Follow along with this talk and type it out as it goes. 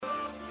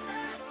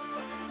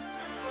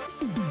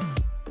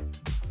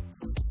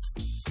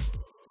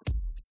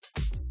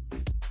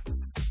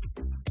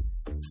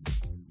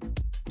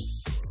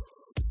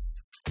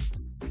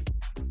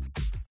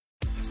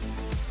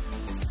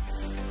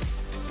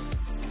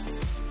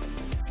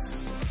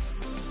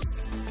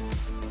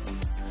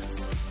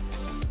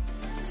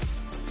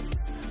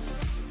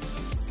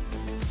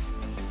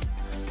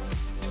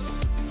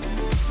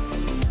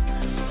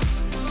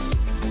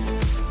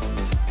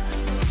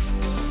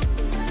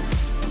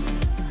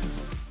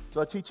So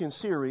I teach in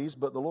series,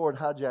 but the Lord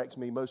hijacks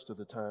me most of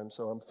the time,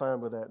 so I'm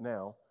fine with that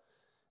now.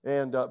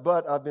 And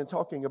but I've been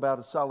talking about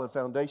a solid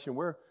foundation.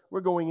 We're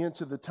going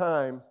into the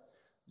time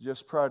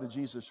just prior to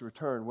Jesus'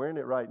 return. We're in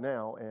it right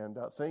now, and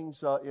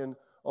things on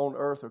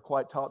earth are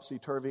quite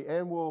topsy-turvy,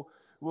 and will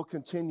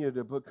continue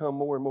to become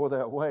more and more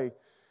that way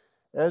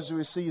as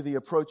we see the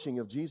approaching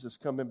of Jesus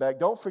coming back.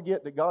 Don't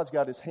forget that God's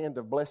got his hand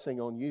of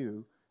blessing on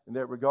you, and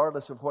that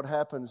regardless of what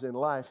happens in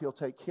life, he'll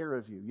take care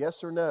of you.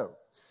 Yes or no?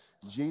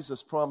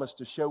 Jesus promised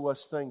to show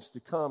us things to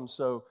come,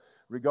 so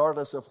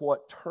regardless of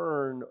what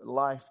turn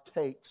life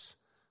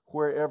takes,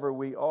 wherever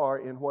we are,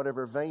 in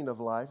whatever vein of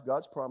life,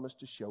 God's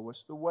promised to show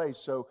us the way.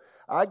 So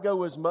I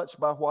go as much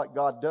by what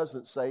God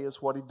doesn't say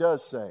as what he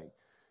does say.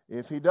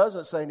 If he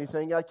doesn't say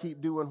anything, I keep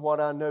doing what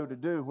I know to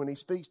do. When he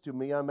speaks to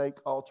me, I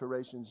make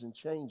alterations and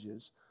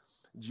changes.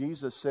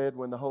 Jesus said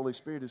when the Holy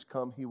Spirit has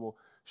come, he will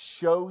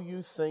show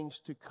you things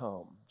to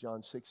come.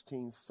 John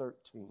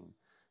 16:13.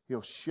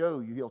 He'll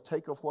show you. He'll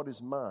take of what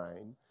is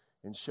mine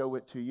and show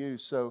it to you.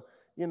 So,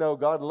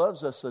 God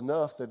loves us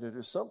enough that if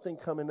there's something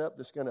coming up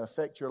that's going to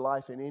affect your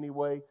life in any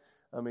way,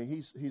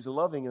 he's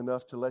loving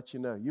enough to let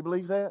you know. You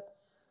believe that?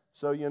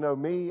 So,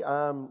 me,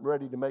 I'm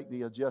ready to make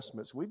the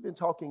adjustments. We've been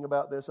talking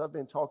about this. I've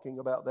been talking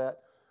about that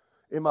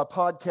in my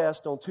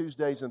podcast on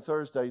Tuesdays and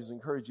Thursdays. I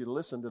encourage you to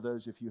listen to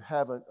those if you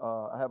haven't.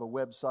 I have a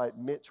website,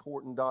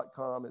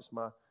 mitchhorton.com. It's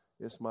my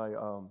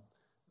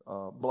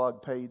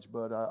blog page,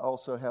 but I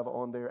also have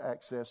on there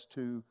access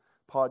to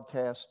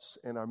podcasts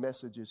and our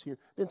messages here.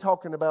 Been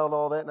talking about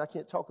all that, and I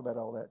can't talk about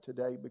all that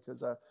today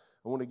because I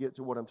want to get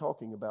to what I'm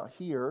talking about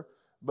here.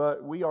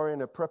 But we are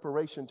in a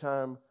preparation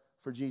time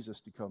for Jesus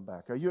to come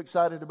back. Are you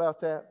excited about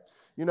that?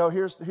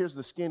 Here's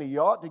the skinny. You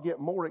ought to get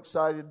more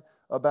excited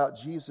about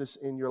Jesus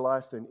in your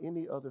life than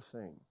any other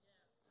thing.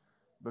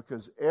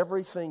 Because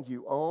everything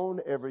you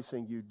own,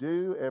 everything you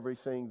do,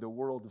 everything the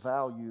world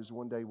values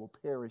one day will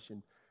perish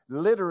and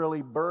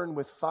literally burn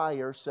with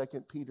fire, 2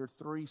 Peter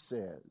 3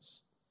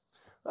 says.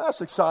 That's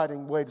an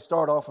exciting way to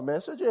start off a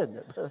message, isn't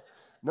it? But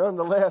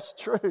nonetheless,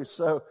 true.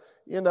 So,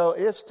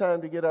 it's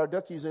time to get our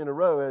duckies in a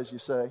row, as you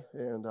say.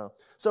 And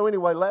so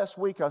anyway, last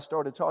week I've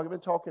been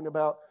talking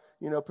about,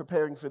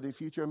 preparing for the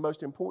future. And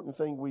most important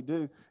thing we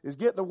do is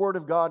get the Word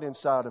of God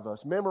inside of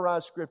us.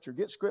 Memorize Scripture.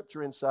 Get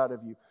Scripture inside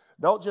of you.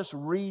 Don't just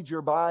read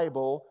your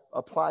Bible,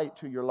 apply it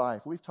to your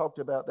life. We've talked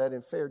about that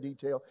in fair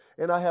detail,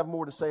 and I have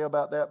more to say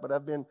about that, but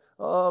I've been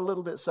a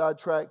little bit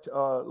sidetracked.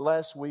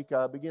 Last week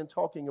I began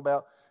talking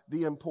about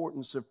the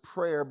importance of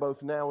prayer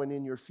both now and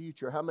in your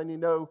future. How many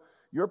know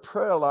your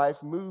prayer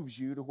life moves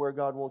you to where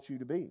God wants you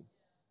to be?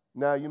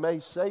 Now, you may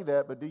say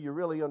that, but do you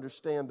really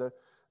understand the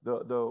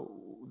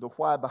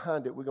why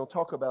behind it? We're going to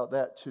talk about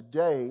that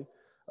today.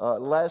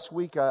 Last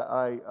week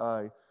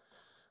I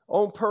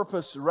on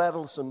purpose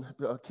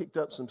kicked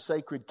up some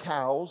sacred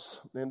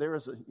cows. And there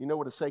is you know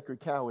what a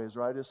sacred cow is,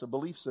 right? It's a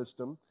belief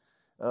system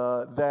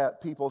that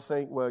people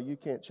think, well, you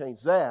can't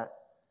change that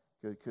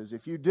because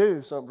if you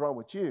do, something's wrong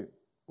with you.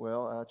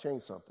 Well, I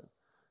changed something.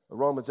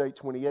 Romans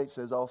 8:28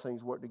 says all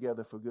things work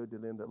together for good to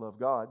them that love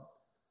God,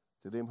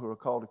 to them who are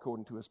called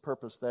according to his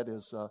purpose. That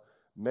is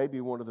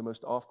maybe one of the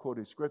most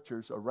oft-quoted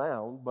scriptures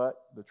around, but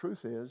the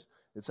truth is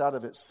it's out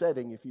of its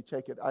setting if you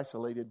take it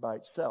isolated by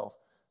itself.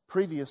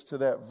 Previous to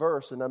that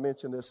verse, and I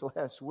mentioned this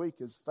last week,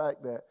 is the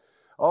fact that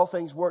all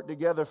things work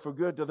together for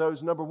good to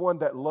those, number one,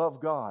 that love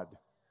God.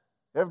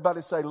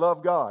 Everybody say,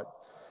 love God.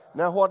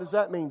 Now, what does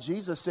that mean?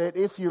 Jesus said,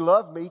 if you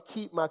love me,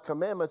 keep my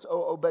commandments,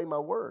 obey my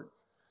word.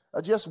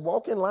 Just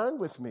walk in line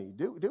with me.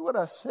 Do what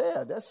I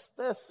said. That's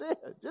it.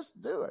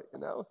 Just do it,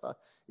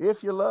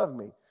 if you love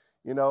me.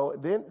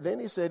 Then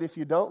he said, if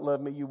you don't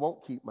love me, you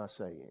won't keep my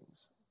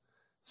sayings.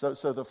 So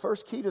the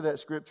first key to that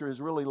scripture is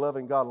really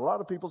loving God. A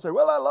lot of people say,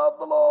 well, I love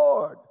the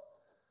Lord.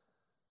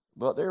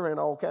 But they're in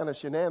all kind of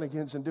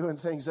shenanigans and doing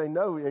things they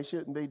know they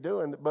shouldn't be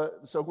doing.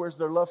 But so where's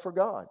their love for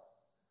God?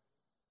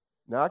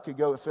 Now, I could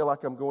feel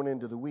like I'm going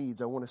into the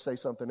weeds. I want to say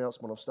something else,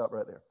 but I'll stop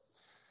right there.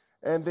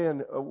 And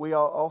then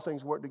all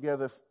things work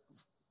together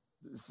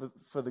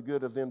for the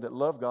good of them that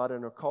love God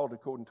and are called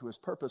according to his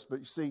purpose. But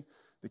you see,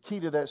 the key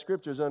to that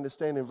scripture is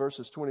understanding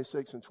verses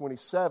 26 and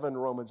 27,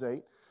 Romans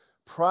 8.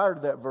 Prior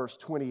to that verse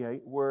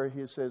 28, where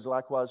he says,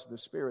 likewise, the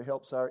Spirit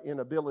helps our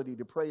inability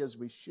to pray as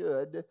we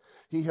should.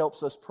 He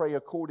helps us pray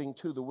according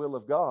to the will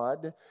of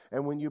God.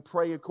 And when you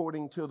pray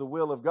according to the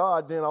will of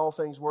God, then all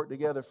things work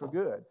together for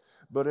good.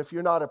 But if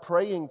you're not a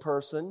praying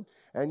person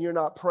and you're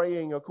not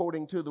praying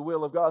according to the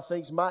will of God,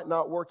 things might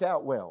not work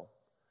out well.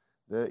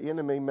 The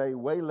enemy may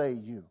waylay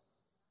you.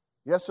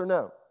 Yes or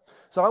no?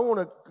 So I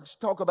want to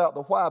talk about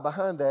the why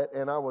behind that,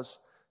 and I was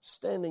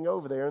standing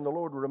over there, and the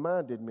Lord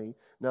reminded me.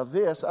 Now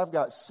I've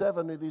got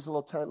 7 of these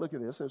little tiny, look at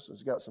this. This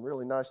has got some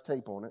really nice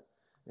tape on it,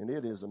 and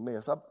it is a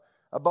mess.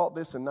 I bought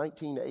this in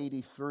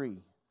 1983,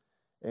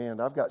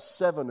 and I've got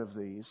 7 of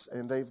these,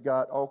 and they've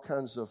got all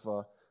kinds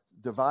of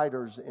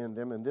dividers in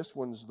them, and this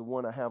one's the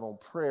one I have on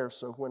prayer.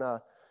 So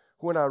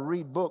when I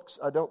read books,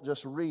 I don't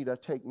just read, I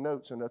take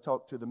notes, and I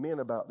talked to the men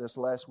about this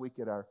last week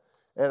at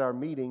our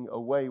meeting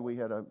away. We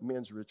had a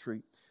men's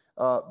retreat.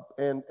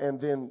 And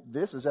then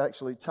this is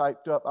actually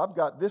typed up. I've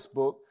got this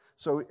book,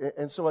 so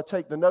I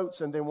take the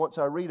notes, and then once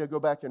I read, I go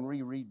back and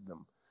reread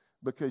them,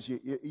 because you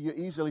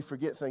easily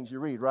forget things you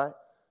read, right?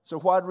 So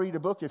why'd read a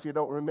book if you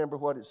don't remember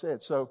what it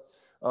said? So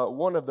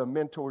one of the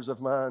mentors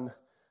of mine,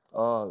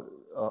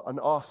 an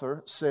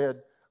author,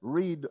 said,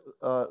 read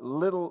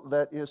little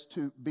that is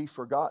to be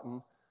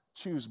forgotten.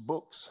 Choose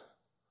books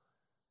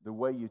the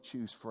way you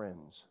choose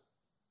friends.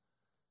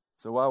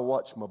 So I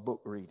watch my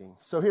book reading.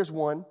 So here's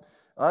one.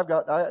 I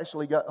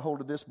actually got hold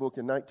of this book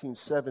in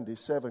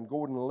 1977.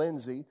 Gordon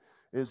Lindsay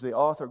is the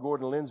author.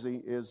 Gordon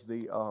Lindsay is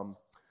the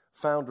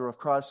founder of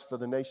Christ for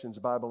the Nations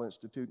Bible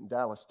Institute in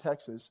Dallas,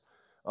 Texas.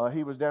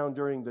 He was around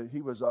during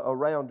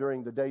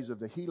the days of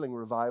the healing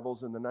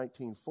revivals in the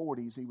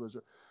 1940s. He was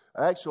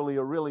actually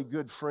a really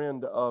good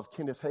friend of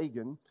Kenneth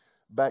Hagin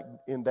back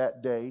in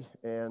that day,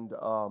 and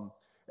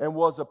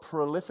was a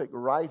prolific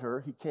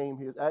writer. He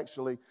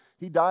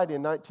died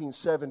in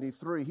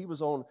 1973. He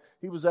was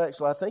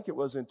actually, I think it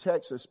was in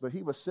Texas, but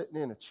he was sitting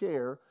in a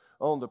chair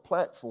on the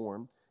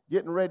platform,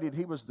 getting ready.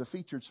 He was the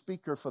featured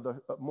speaker for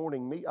the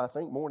morning meeting,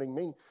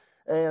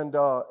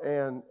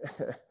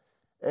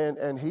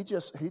 and he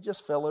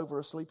just fell over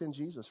asleep in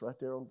Jesus right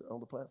there on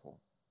the platform.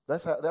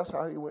 That's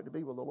how he went to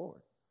be with the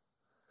Lord.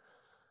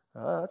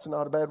 That's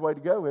not a bad way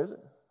to go, is it?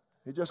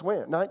 He just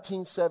went.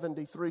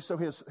 1973. So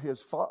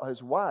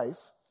his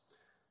wife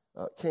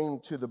came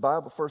to the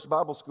first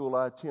Bible school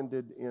I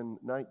attended in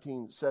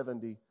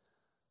 1970.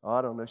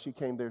 I don't know. She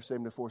came there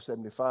 74,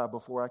 75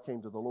 before I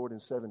came to the Lord in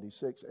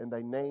 76, and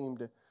they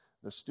named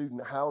the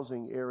student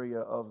housing area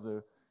of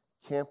the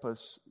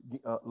campus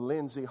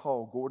Lindsay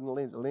Hall. Gordon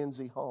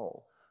Lindsay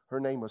Hall. Her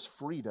name was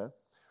Frida.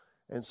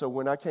 And so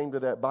when I came to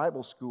that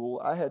Bible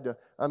school, I had to,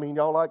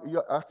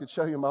 I could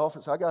show you my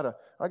office. I got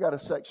a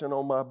section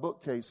on my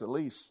bookcase, at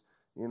least,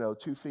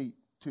 2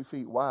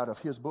 feet wide, of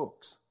his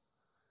books.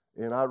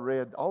 And I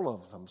read all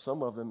of them,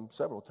 some of them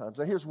several times.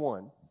 Now here's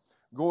one.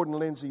 Gordon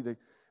Lindsay,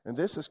 and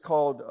this is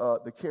called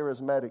the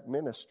Charismatic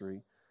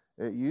Ministry.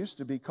 It used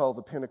to be called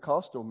the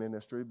Pentecostal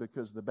Ministry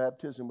because the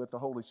baptism with the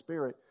Holy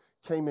Spirit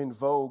came in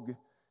vogue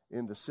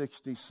in the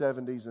 60s,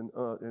 70s,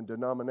 and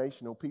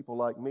denominational people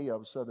like me, I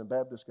was Southern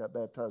Baptist, got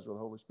baptized with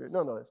the Holy Spirit.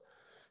 Nonetheless,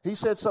 he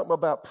said something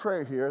about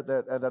prayer here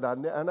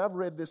and I've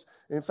read this.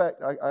 In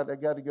fact, I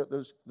got to get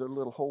the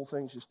little whole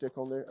things you stick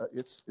on there.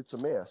 It's a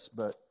mess,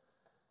 but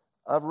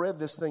I've read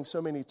this thing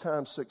so many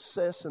times.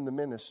 Success in the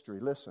ministry.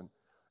 Listen,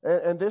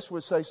 and this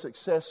would say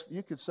success.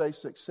 You could say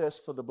success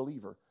for the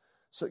believer.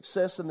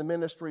 Success in the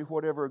ministry,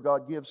 whatever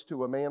God gives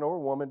to a man or a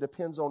woman,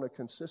 depends on a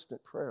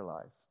consistent prayer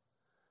life.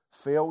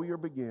 Failure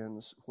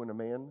begins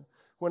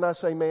when I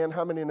say man,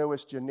 how many know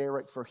it's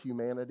generic for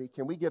humanity?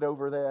 Can we get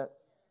over that?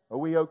 Are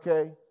we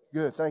okay?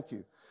 Good, thank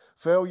you.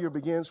 Failure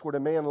begins when a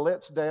man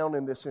lets down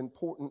in this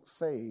important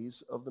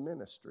phase of the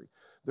ministry.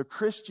 The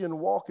Christian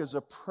walk is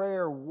a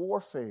prayer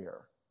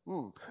warfare.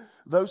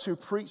 Those who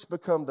preach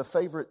become the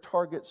favorite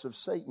targets of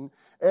Satan,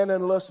 and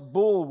unless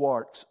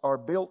bulwarks are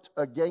built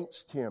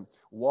against him,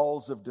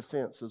 walls of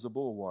defense is a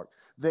bulwark,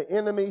 the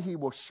enemy, he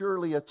will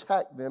surely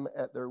attack them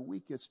at their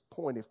weakest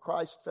point. If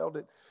Christ felt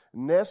it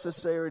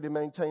necessary to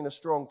maintain a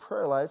strong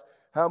prayer life,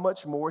 how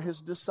much more his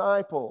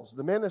disciples?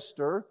 The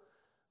minister,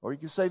 or you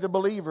can say the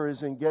believer,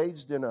 is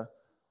engaged in a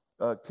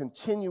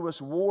continuous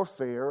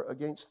warfare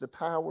against the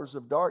powers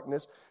of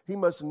darkness. He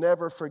must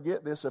never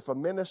forget this. If a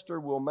minister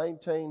will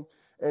maintain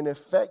an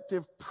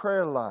effective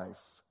prayer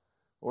life,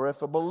 or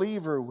if a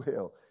believer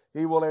will,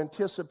 he will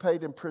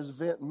anticipate and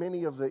prevent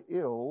many of the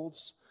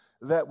ills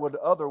that would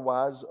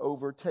otherwise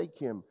overtake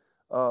him.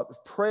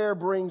 Prayer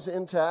brings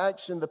into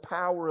action the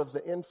power of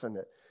the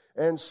infinite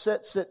and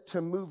sets it to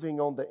moving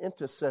on the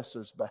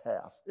intercessor's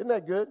behalf. Isn't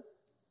that good?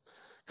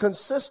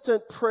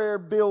 Consistent prayer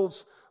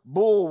builds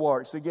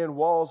bulwarks, again,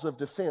 walls of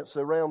defense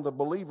around the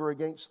believer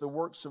against the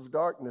works of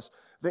darkness.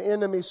 The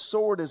enemy's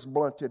sword is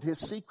blunted.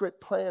 His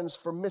secret plans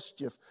for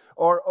mischief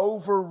are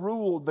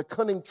overruled. The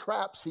cunning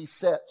traps he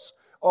sets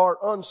are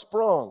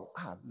unsprung.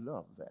 I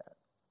love that.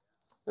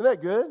 Isn't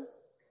that good?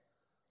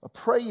 A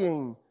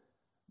praying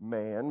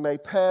man may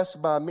pass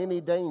by many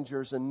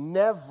dangers and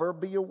never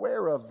be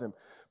aware of them.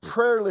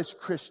 Prayerless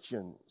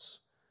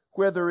Christians,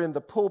 whether in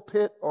the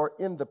pulpit or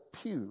in the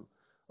pew,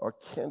 are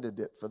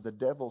candidate for the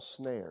devil's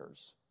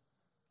snares.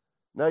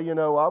 Now,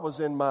 I was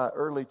in my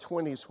early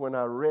 20s when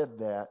I read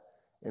that,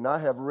 and I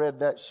have read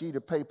that sheet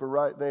of paper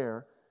right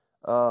there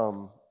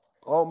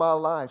all my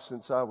life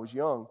since I was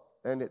young,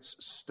 and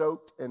it's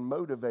stoked and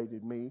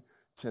motivated me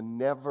to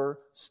never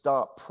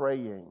stop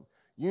praying.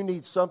 You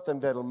need something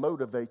that'll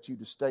motivate you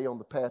to stay on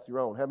the path you're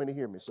on. How many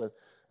hear me? So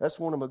that's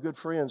one of my good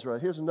friends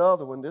right. Here's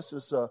another one. This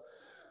is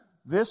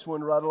this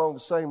one right along the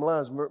same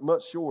lines,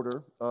 much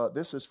shorter.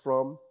 This is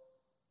from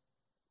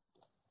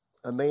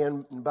a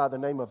man by the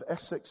name of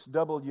Essex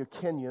W.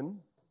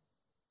 Kenyon.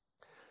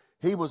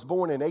 He was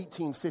born in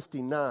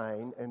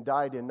 1859 and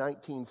died in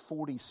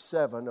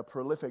 1947, a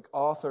prolific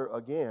author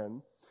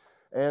again.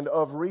 And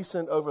of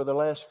recent, over the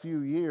last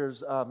few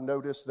years, I've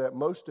noticed that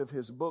most of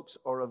his books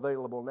are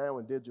available now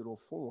in digital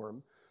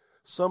form.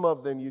 Some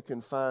of them you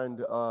can find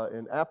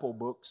in Apple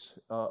Books.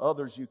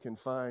 Others you can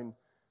find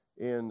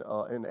in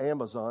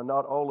Amazon.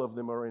 Not all of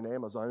them are in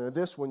Amazon. And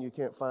this one you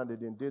can't find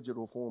it in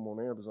digital form on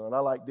Amazon. I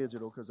like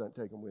digital because I can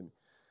take them with me.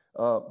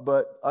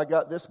 But I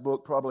got this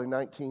book probably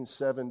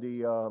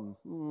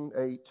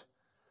 1978.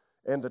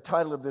 And the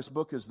title of this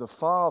book is The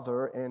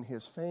Father and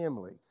His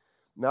Family.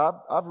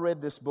 Now, I've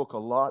read this book a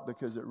lot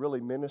because it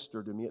really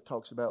ministered to me. It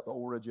talks about the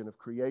origin of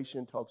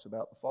creation, talks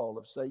about the fall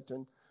of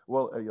Satan,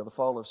 the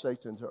fall of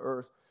Satan to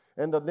earth,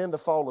 and then the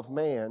fall of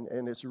man,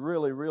 and it's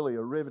really, really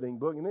a riveting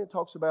book. And then it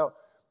talks about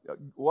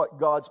what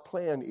God's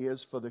plan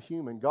is for the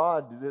human.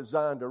 God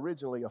designed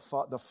originally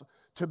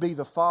to be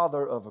the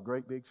father of a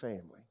great big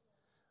family.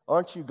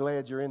 Aren't you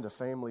glad you're in the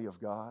family of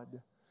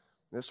God?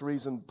 This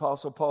reason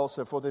Apostle Paul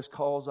said, "For this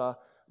cause I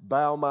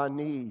bow my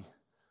knee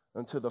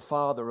unto the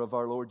Father of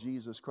our Lord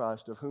Jesus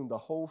Christ, of whom the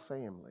whole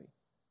family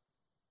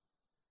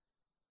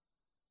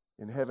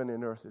in heaven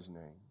and earth is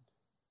named."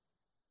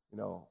 You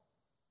know,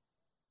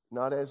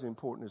 not as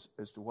important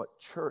as to what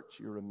church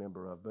you're a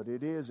member of, but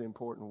it is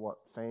important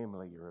what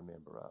family you're a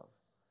member of.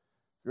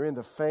 You're in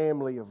the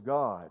family of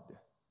God.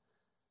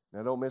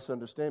 Now, don't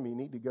misunderstand me. You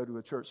need to go to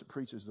a church that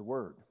preaches the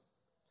Word.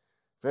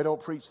 If they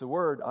don't preach the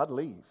Word, I'd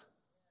leave.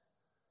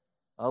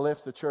 I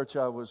left the church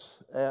I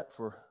was at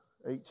for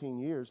 18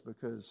 years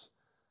because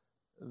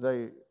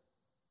they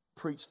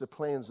preached the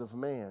plans of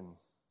man,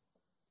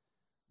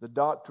 the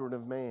doctrine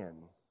of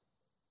man.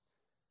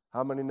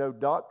 How many know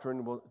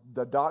doctrine? Well,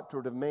 the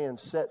doctrine of man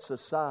sets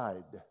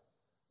aside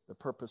the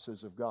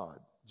purposes of God,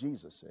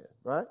 Jesus said,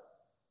 right?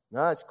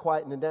 Now it's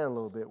quietening down a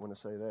little bit when I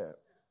say that.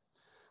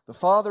 The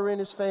Father and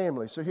His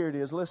family. So here it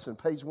is. Listen,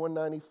 page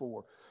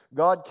 194.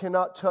 God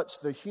cannot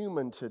touch the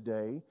human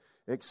today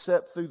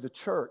except through the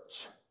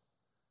church.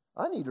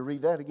 I need to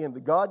read that again.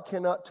 God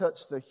cannot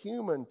touch the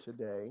human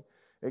today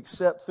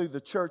except through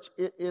the church.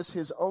 It is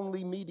His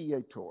only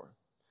mediator.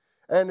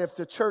 And if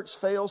the church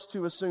fails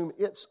to assume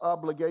its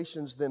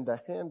obligations, then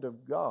the hand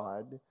of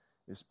God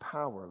is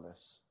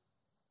powerless.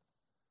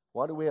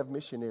 Why do we have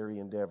missionary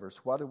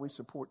endeavors? Why do we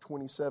support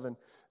 27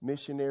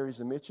 missionaries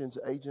and missions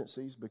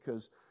agencies?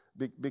 Because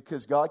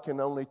God can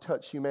only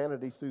touch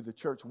humanity through the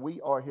church.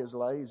 We are His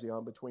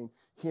liaison between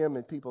Him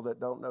and people that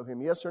don't know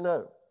Him. Yes or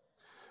no?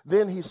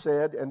 Then he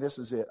said, and this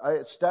is it,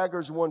 it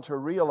staggers one to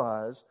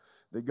realize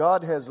that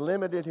God has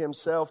limited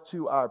Himself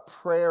to our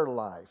prayer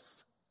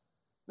life.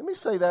 Let me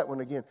say that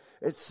one again.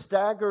 It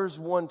staggers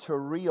one to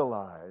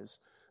realize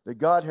that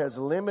God has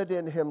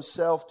limited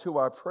Himself to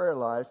our prayer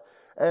life,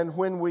 and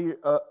when we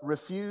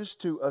refuse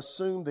to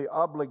assume the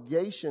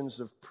obligations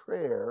of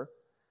prayer,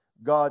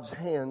 God's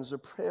hands are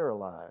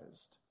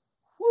paralyzed.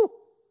 Whew.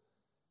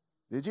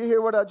 Did you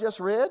hear what I just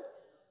read?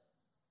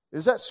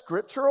 Is that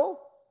scriptural?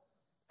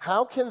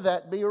 How can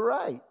that be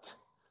right?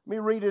 Let me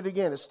read it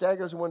again. It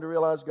staggers one to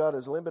realize God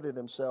has limited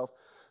Himself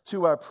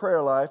to our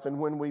prayer life, and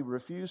when we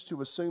refuse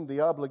to assume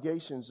the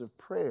obligations of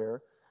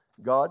prayer,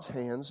 God's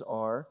hands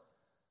are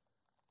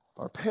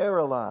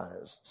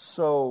paralyzed.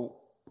 So,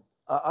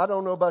 I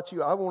don't know about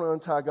you. I want to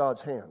untie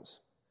God's hands.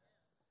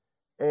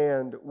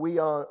 And we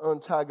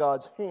untie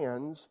God's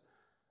hands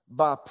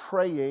by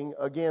praying.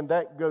 Again,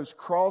 that goes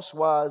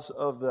crosswise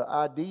of the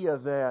idea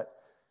that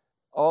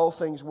all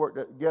things work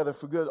together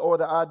for good, or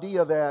the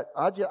idea that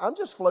I'm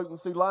just floating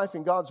through life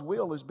and God's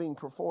will is being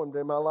performed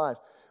in my life.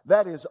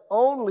 That is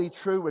only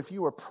true if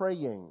you are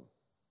praying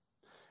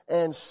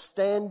and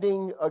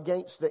standing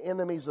against the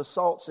enemy's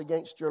assaults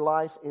against your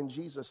life in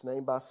Jesus'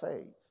 name by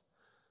faith.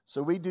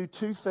 So we do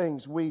two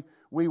things. We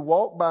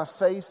walk by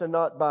faith and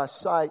not by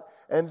sight,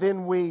 and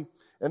then we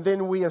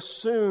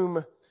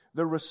assume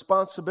the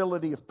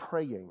responsibility of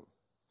praying.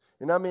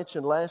 And I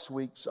mentioned last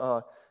week's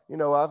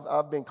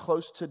I've been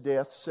close to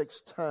death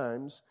 6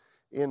 times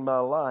in my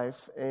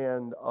life,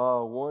 and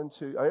I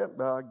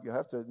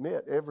have to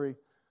admit,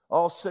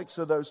 all 6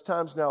 of those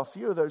times. Now, a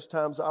few of those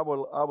times I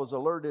was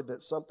alerted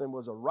that something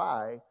was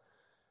awry,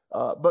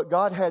 but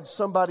God had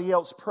somebody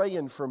else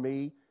praying for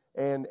me,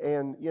 and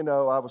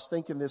I was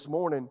thinking this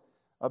morning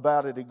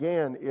about it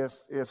again.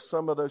 If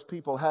some of those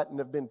people hadn't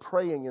have been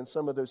praying in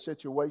some of those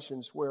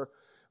situations where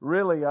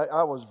really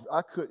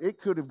it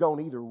could have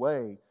gone either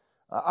way.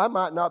 I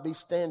might not be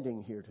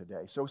standing here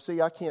today. So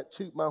see, I can't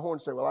toot my horn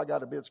and say, well, I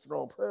got a big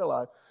strong prayer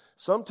life.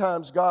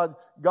 Sometimes God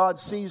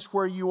sees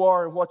where you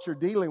are and what you're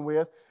dealing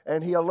with,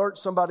 and He alerts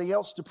somebody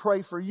else to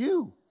pray for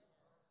you.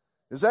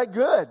 Is that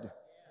good?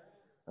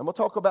 I'm going to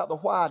talk about the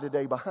why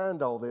today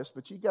behind all this,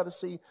 but you got to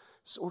see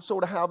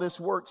sort of how this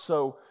works.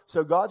 So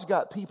God's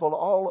got people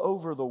all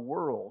over the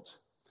world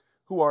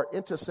who are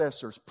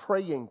intercessors,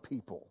 praying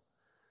people.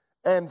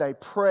 And they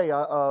pray.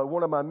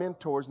 One of my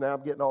mentors, now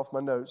I'm getting off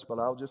my notes, but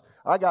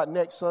I got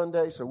next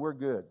Sunday, so we're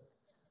good.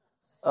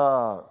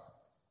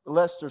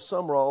 Lester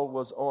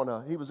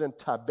Sumrall he was in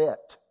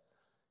Tibet.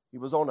 He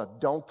was on a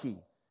donkey.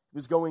 He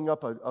was going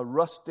up a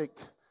rustic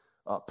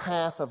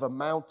path of a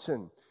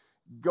mountain,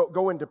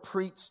 going to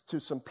preach to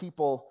some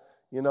people,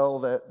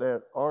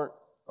 that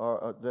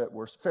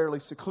were fairly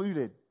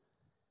secluded.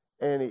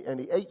 And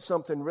he ate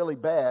something really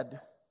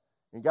bad.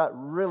 and got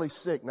really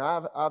sick.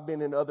 Now, I've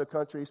been in other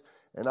countries,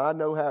 and I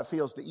know how it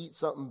feels to eat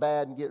something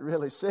bad and get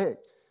really sick.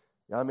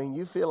 I mean,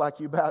 you feel like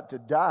you're about to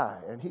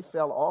die. And he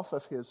fell off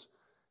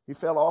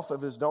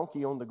of his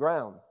donkey on the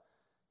ground.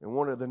 And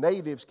one of the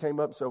natives came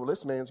up and said, well,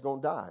 this man's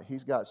going to die.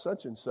 He's got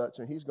such and such,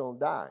 and he's going to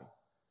die.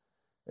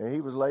 And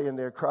he was laying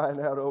there crying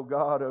out, oh,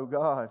 God, oh,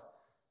 God.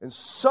 And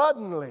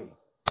suddenly,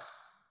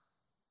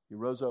 he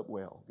rose up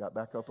well, got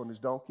back up on his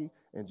donkey,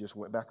 and just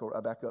went back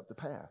up the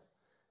path.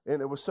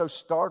 And it was so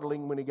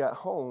startling when he got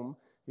home.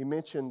 He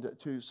mentioned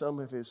to some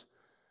of his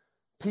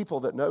people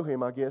that know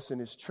him, I guess, in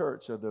his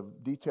church. So the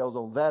details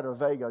on that are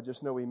vague. I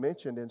just know he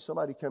mentioned. And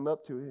somebody came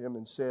up to him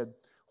and said,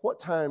 what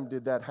time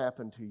did that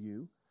happen to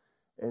you?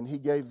 And he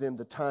gave them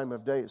the time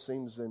of day. It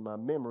seems in my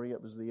memory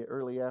it was the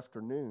early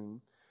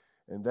afternoon.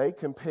 And they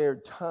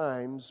compared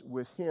times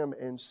with him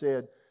and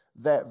said,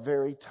 that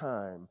very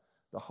time,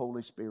 the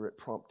Holy Spirit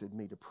prompted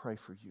me to pray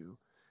for you.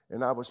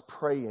 And I was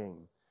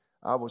praying.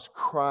 I was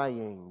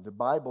crying. The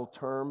Bible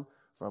term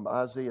from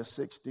Isaiah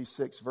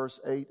 66 verse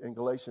 8 and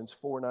Galatians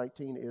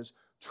 4:19 is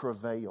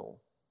travail.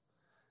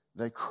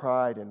 They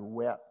cried and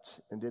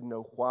wept and didn't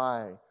know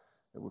why.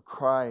 They were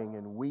crying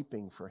and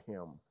weeping for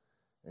him.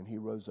 And he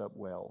rose up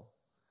well.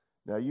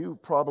 Now you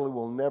probably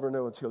will never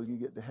know until you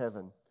get to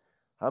heaven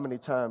how many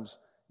times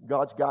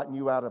God's gotten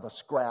you out of a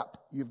scrap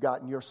you've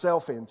gotten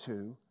yourself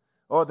into,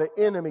 or the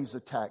enemy's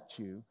attacked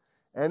you,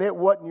 and it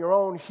wasn't your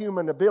own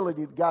human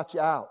ability that got you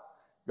out.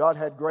 God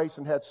had grace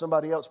and had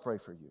somebody else pray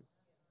for you.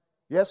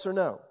 Yes or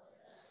no?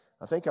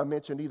 I think I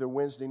mentioned either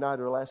Wednesday night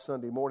or last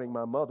Sunday morning,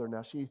 my mother,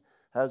 now she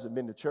hasn't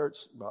been to church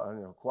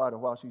quite a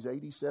while. She's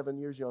 87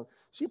 years young.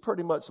 She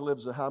pretty much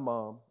lives a hi,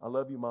 Mom. I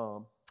love you,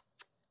 Mom.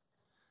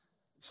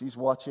 She's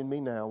watching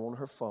me now on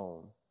her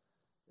phone.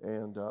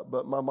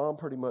 But my mom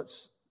pretty much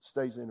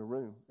stays in a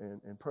room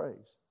and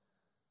prays.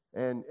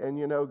 And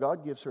you know,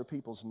 God gives her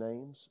people's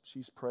names.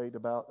 She's prayed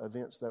about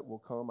events that will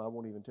come. I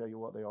won't even tell you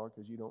what they are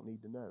because you don't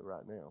need to know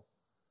right now.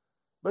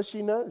 But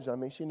she knows. I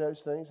mean, she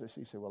knows things. And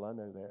she said, well, I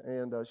know that.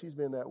 And she's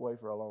been that way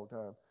for a long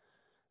time.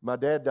 My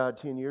dad died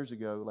 10 years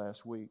ago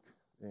last week.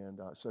 And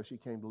so she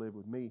came to live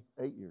with me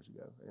 8 years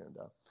ago. And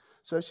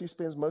so she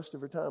spends most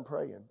of her time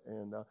praying.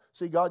 And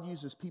see, God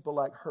uses people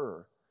like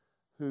her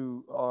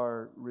who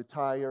are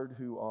retired,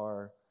 who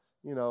are,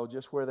 you know,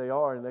 just where they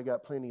are, and they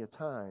got plenty of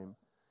time.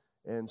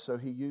 And so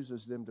he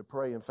uses them to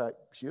pray. In fact,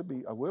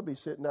 we'll be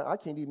sitting there. I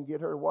can't even get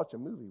her to watch a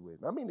movie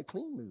with me. I mean, a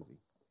clean movie.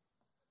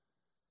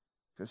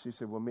 Because she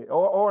said, well,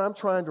 or I'm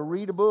trying to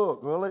read a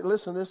book. Well,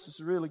 listen, this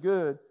is really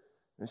good.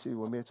 And she said,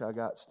 well, Mitch, I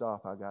got to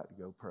stop. I got to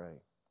go pray.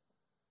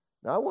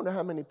 Now, I wonder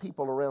how many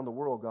people around the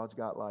world God's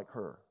got like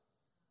her.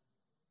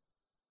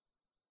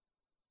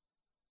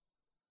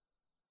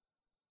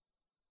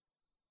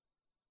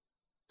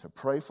 To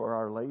pray for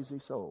our lazy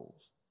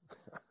souls.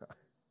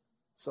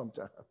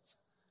 Sometimes.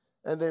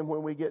 And then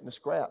when we get in a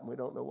scrap and we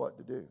don't know what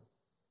to do,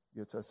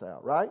 gets us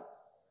out, right?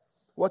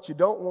 What you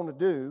don't want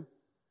to do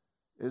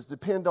is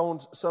depend on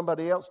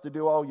somebody else to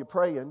do all your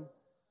praying,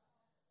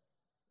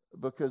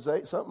 because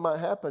something might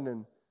happen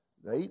and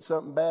they eat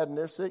something bad and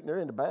they're sick and they're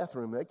in the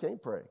bathroom. They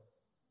can't pray.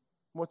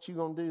 What you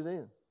going to do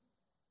then?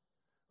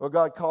 Or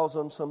God calls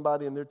on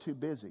somebody and they're too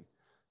busy.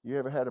 You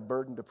ever had a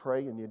burden to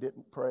pray and you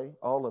didn't pray?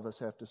 All of us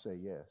have to say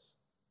yes.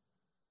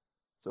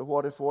 So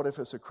what if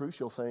it's a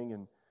crucial thing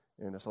and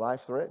it's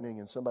life-threatening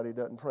and somebody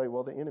doesn't pray?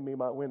 Well, the enemy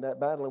might win that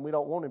battle and we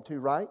don't want him to,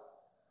 right?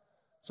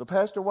 So,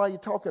 Pastor, why are you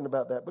talking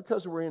about that?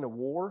 Because we're in a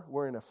war,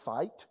 we're in a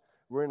fight,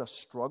 we're in a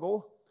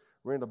struggle,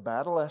 we're in a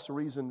battle. That's the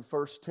reason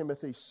 1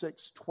 Timothy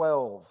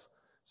 6:12,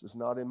 this is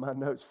not in my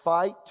notes,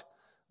 fight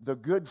the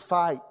good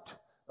fight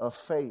of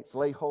faith,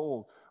 lay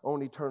hold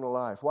on eternal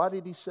life. Why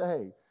did he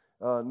say?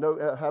 How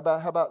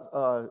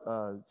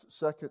about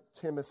 2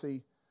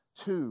 Timothy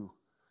 2?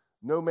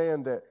 No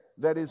man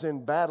that is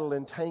in battle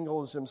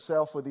entangles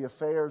himself with the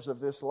affairs of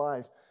this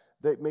life,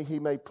 that he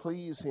may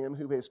please him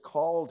who has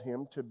called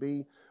him to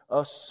be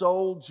a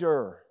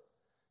soldier.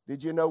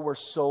 Did you know we're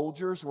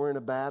soldiers? We're in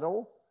a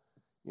battle.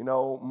 You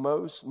know,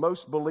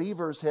 most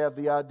believers have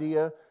the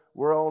idea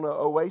we're on an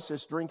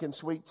oasis drinking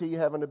sweet tea,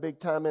 having a big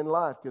time in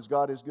life because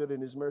God is good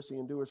and his mercy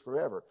endures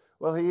forever.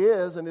 Well, he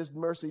is, and his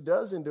mercy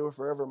does endure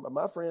forever. But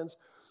my friends,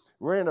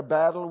 we're in a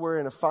battle, we're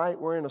in a fight,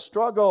 we're in a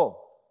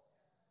struggle.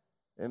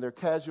 And they're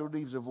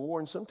casualties of war.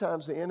 And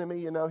sometimes the enemy,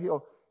 you know,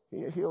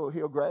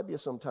 he'll grab you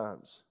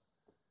sometimes.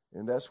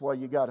 And that's why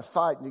you got to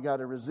fight and you got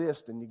to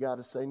resist and you got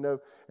to say no.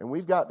 And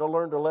we've got to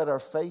learn to let our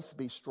faith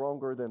be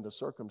stronger than the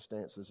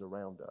circumstances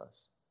around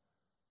us.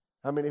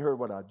 How many heard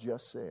what I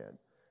just said?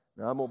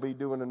 Now, I'm going to be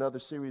doing another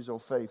series on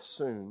faith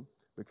soon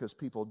because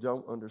people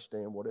don't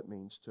understand what it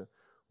means to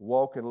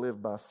walk and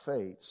live by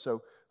faith.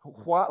 So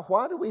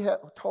why do we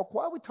talk?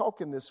 Why are we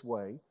talking this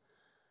way?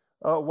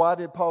 Why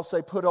did Paul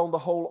say put on the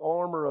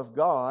whole armor of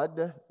God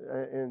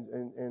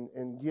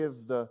and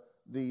give the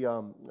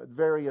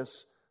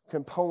various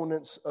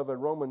components of a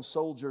Roman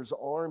soldier's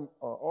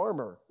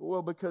armor?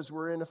 Well, because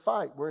we're in a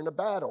fight. We're in a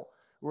battle.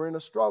 We're in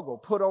a struggle.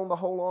 Put on the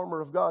whole armor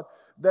of God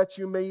that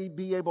you may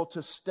be able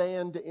to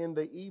stand in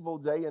the evil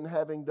day, and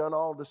having done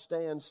all to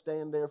stand,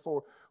 stand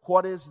therefore.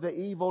 What is the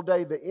evil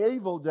day? The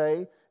evil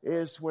day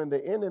is when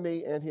the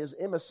enemy and his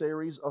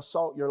emissaries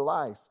assault your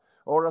life,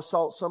 or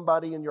assault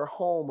somebody in your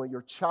home, or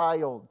your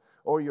child,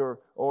 or your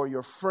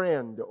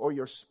friend, or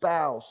your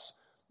spouse,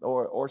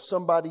 or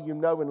somebody you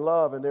know and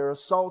love, and they're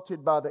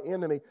assaulted by the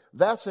enemy.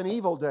 That's an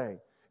evil day.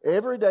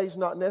 Every day's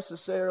not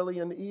necessarily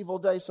an evil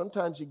day.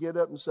 Sometimes you get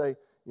up and say,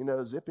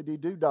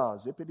 zippity-doo-dah,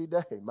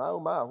 zippity-day. My, oh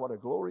my, what a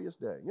glorious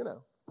day,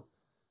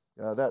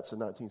 That's a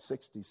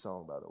 1960s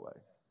song, by the way.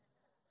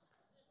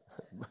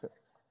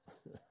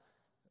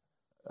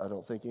 I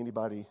don't think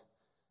anybody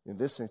in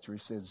this century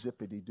says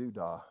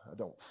zippity-doo-dah. I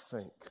don't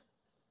think.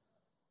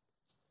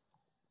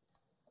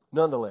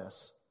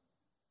 Nonetheless,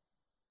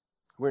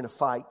 we're in a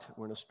fight,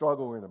 we're in a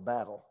struggle, we're in a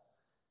battle.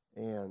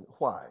 And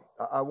why?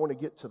 I want to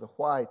get to the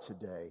why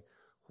today.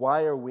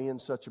 Why are we in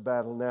such a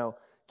battle now?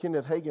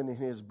 Kenneth Hagin, in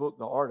his book,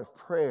 The Art of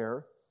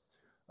Prayer,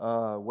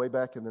 way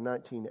back in the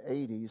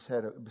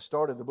 1980s,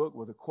 started the book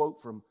with a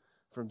quote from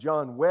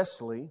John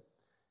Wesley.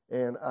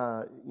 And,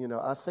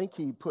 I think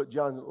he put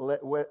John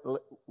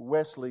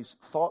Wesley's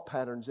thought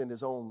patterns in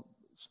his own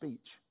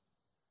speech.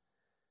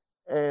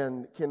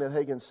 And Kenneth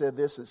Hagin said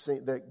this,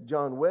 that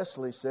John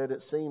Wesley said,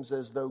 "It seems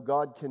as though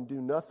God can do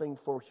nothing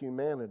for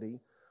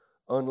humanity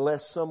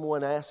unless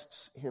someone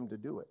asks him to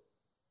do it."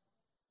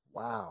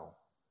 Wow.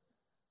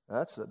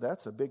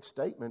 That's a big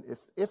statement.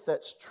 If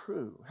that's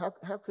true, how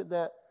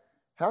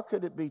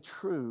could it be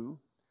true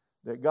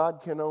that God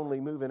can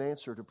only move in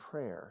answer to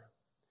prayer?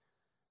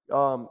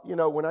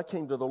 When I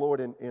came to the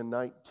Lord in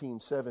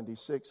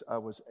 1976, I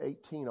was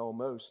 18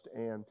 almost,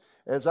 and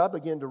as I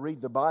began to read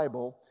the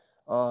Bible,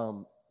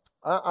 I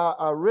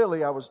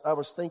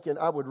was thinking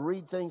I would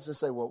read things and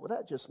say, well,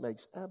 that just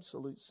makes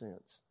absolute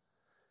sense,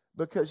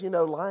 because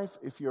life,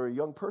 if you're a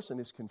young person,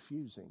 is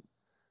confusing.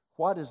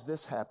 Why does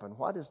this happen?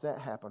 Why does that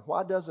happen?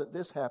 Why doesn't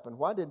this happen?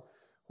 Why did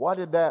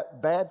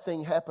that bad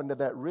thing happen to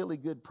that really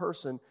good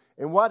person?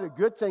 And why do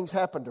good things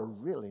happen to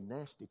really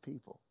nasty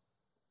people?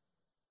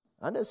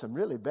 I know some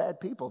really bad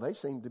people. They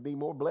seem to be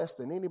more blessed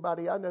than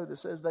anybody I know that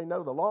says they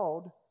know the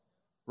Lord.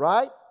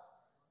 Right?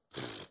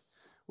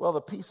 Well, the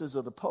pieces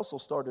of the puzzle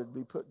started to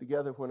be put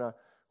together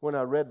when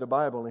I read the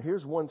Bible. And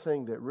here's one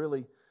thing that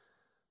really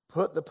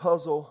put the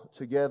puzzle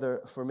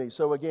together for me.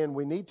 So again,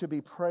 we need to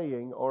be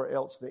praying, or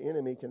else the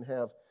enemy can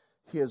have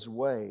his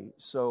way.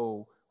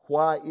 So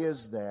why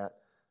is that?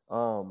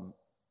 Now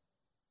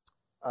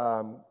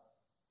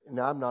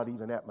I'm not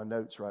even at my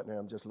notes right now.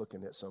 I'm just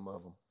looking at some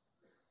of them.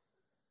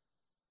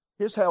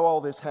 Here's how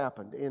all this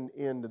happened.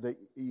 In the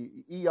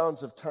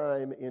eons of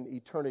time, in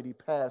eternity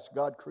past,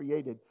 God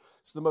created.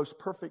 It's the most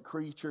perfect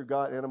creature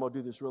God, and I'm going to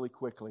do this really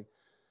quickly.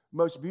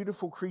 Most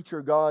beautiful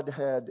creature God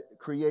had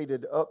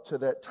created up to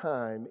that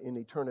time in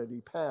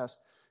eternity past.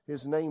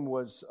 His name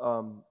was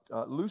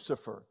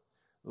Lucifer.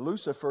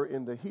 Lucifer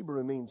in the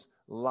Hebrew means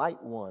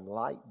light one,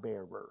 light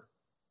bearer.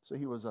 So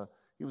he was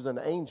an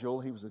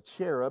angel. He was a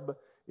cherub.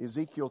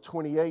 Ezekiel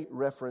 28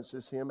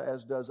 references him,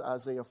 as does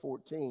Isaiah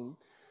 14.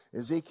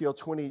 Ezekiel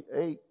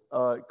 28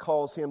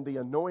 calls him the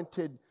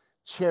anointed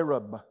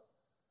cherub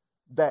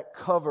that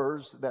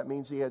covers. That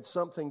means he had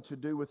something to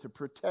do with the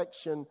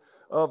protection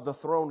of the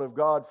throne of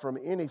God from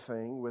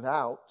anything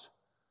without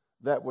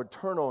that would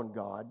turn on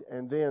God.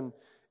 And then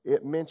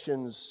it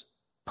mentions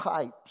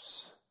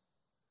pipes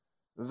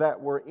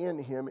that were in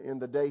him in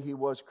the day he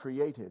was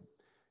created.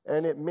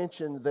 And it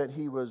mentioned that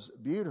he was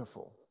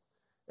beautiful.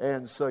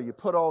 And so you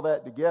put all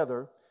that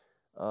together,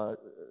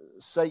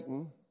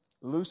 Satan,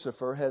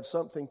 Lucifer, had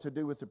something to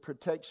do with the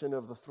protection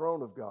of the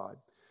throne of God.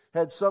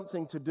 Had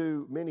something to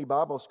do, many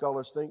Bible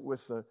scholars think,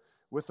 with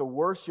the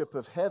worship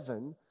of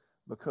heaven,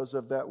 because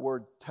of that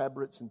word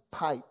tabrets and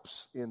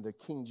pipes in the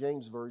King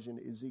James Version,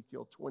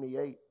 Ezekiel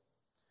 28.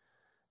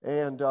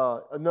 And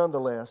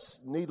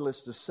nonetheless,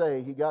 needless to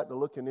say, he got to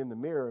looking in the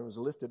mirror and was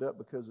lifted up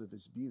because of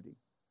his beauty.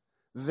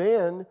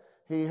 Then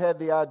he had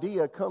the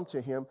idea come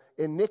to him,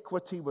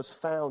 iniquity was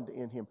found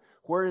in him.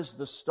 Where is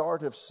the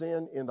start of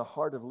sin? In the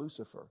heart of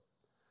Lucifer.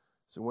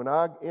 So when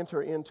I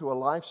enter into a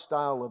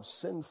lifestyle of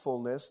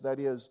sinfulness, that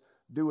is,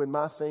 doing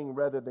my thing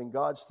rather than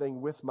God's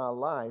thing with my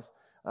life,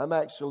 I'm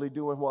actually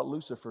doing what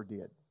Lucifer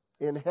did.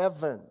 In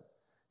heaven,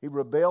 he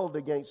rebelled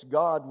against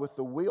God with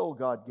the will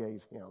God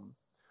gave him.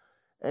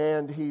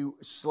 And he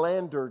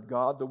slandered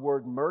God. The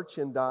word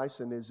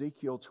merchandise in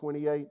Ezekiel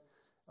 28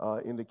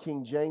 in the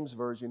King James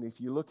Version, if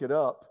you look it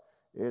up,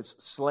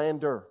 it's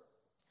slander.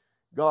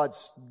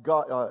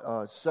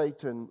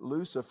 Satan,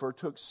 Lucifer,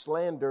 took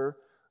slander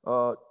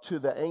to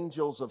the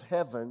angels of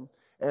heaven,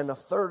 and a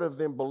third of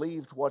them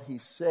believed what he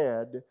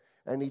said,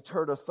 and he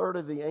turned a third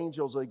of the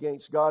angels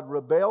against God,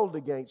 rebelled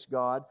against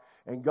God,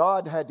 and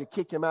God had to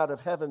kick him out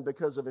of heaven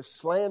because of his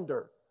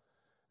slander.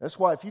 That's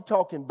why if you're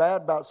talking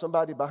bad about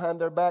somebody behind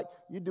their back,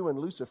 you're doing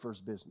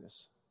Lucifer's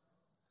business.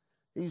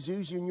 He's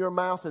using your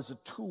mouth as a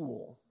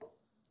tool.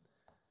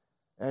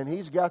 And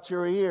he's got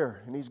your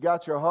ear, and he's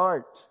got your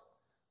heart.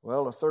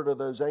 Well, a third of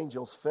those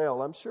angels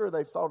fell. I'm sure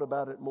they've thought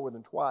about it more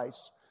than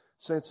twice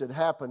since it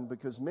happened,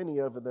 because many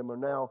of them are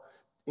now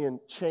in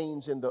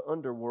chains in the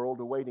underworld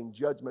awaiting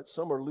judgment.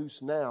 Some are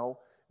loose now,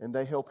 and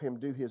they help him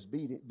do his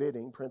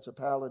bidding.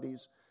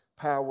 Principalities,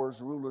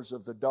 powers, rulers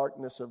of the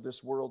darkness of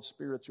this world,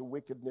 spiritual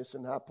wickedness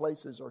in high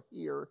places are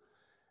here.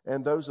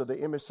 And those are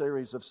the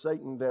emissaries of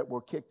Satan that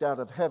were kicked out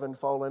of heaven,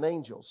 fallen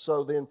angels.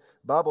 So then,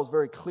 the Bible's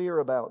very clear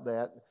about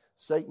that.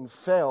 Satan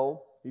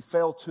fell. He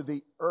fell to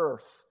the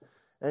earth.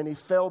 And he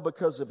fell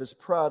because of his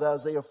pride.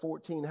 Isaiah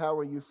 14, how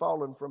are you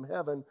fallen from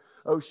heaven,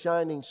 O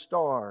shining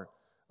star?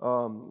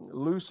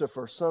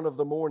 Lucifer, son of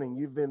the morning,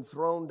 you've been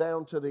thrown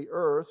down to the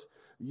earth,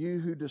 you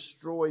who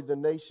destroy the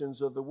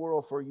nations of the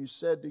world. For you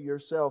said to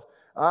yourself,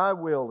 I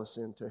will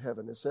ascend to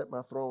heaven and set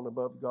my throne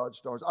above God's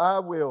stars. I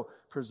will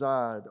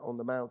preside on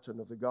the mountain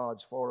of the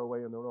gods far away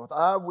in the north.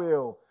 I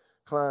will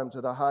climb to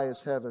the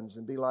highest heavens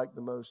and be like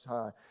the Most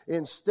High.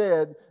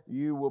 Instead,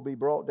 you will be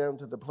brought down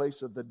to the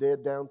place of the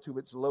dead, down to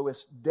its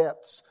lowest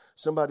depths.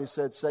 Somebody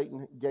said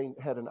Satan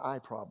had an eye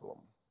problem.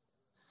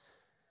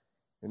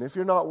 And if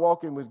you're not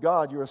walking with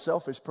God, you're a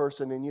selfish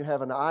person and you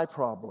have an eye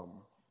problem.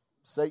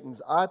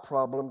 Satan's eye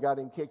problem got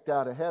him kicked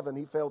out of heaven.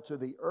 He fell to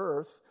the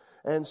earth.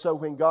 And so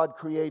when God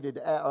created,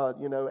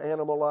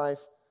 animal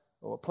life,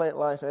 or plant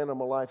life,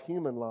 animal life,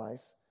 human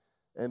life,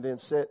 and then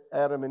set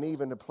Adam and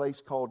Eve in a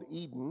place called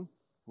Eden,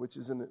 which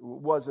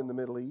was in the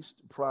Middle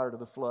East prior to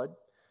the flood,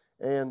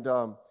 and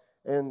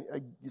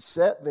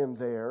set them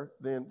there.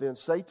 Then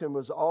Satan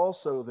was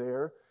also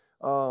there.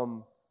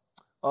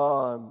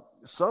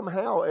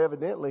 Somehow,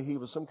 evidently, he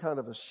was some kind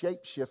of a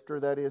shapeshifter.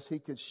 That is, he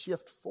could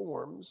shift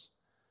forms,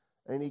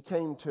 and he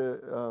came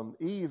to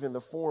Eve in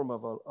the form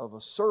of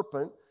a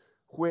serpent,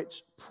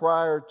 which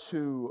prior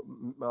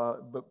to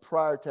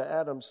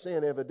Adam's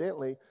sin,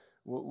 evidently,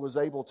 was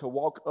able to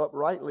walk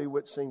uprightly,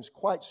 which seems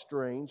quite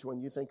strange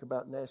when you think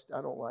about nasty.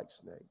 I don't like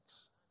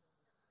snakes.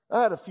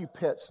 I had a few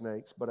pet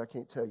snakes, but I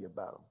can't tell you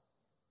about them.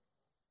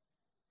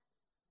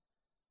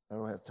 I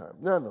don't have time.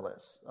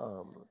 Nonetheless,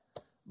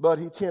 but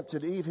he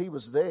tempted Eve. He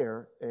was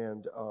there,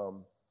 and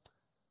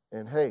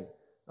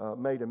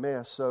made a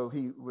mess. So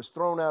he was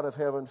thrown out of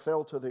heaven,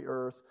 fell to the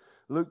earth.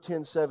 Luke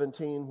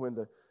 10:17, when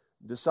the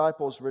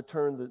disciples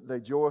returned,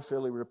 they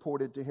joyfully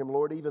reported to him,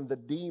 Lord, even the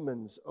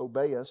demons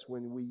obey us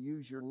when we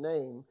use your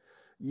name.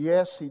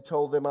 Yes, he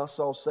told them, I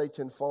saw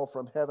Satan fall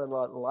from heaven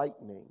like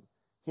lightning.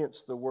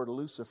 Hence the word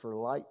Lucifer,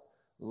 light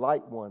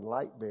one,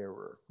 light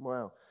bearer.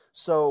 Wow.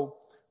 So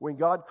when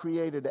God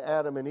created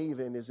Adam and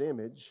Eve in his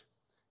image,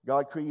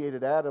 God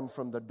created Adam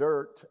from the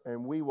dirt,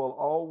 and we will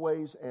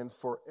always and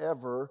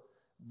forever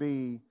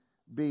be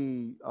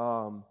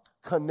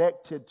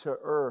connected to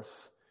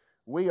earth.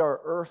 We are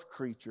earth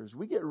creatures.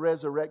 We get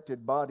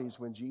resurrected bodies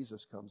when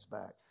Jesus comes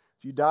back.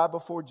 If you die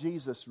before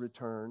Jesus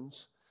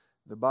returns,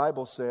 the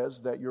Bible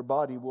says that your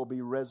body will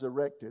be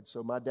resurrected.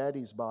 So my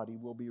daddy's body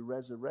will be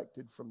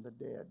resurrected from the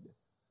dead.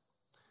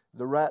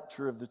 The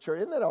rapture of the church.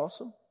 Isn't that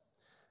awesome?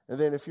 And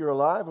then if you're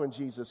alive when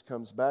Jesus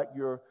comes back,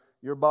 your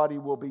body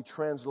will be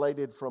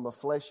translated from a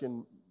flesh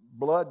and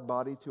blood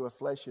body to a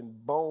flesh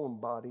and bone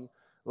body,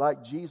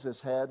 like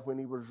Jesus had when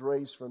he was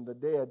raised from the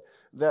dead,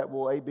 that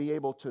will be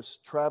able to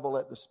travel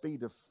at the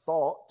speed of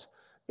thought,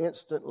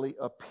 instantly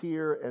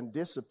appear and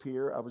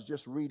disappear. I was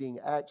just reading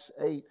Acts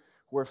 8,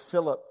 where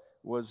Philip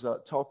was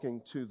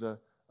talking to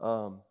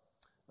a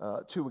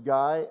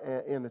guy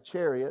in a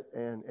chariot,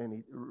 and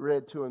he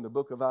read to him the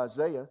book of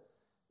Isaiah,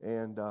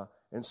 and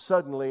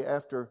suddenly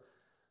after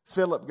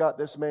Philip got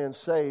this man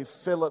saved,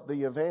 Philip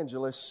the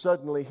evangelist,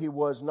 suddenly he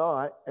was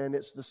not, and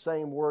it's the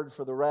same word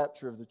for the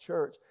rapture of the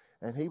church,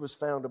 and he was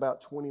found about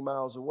 20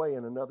 miles away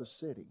in another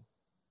city.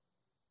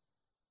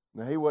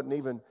 Now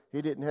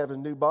he didn't have a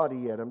new body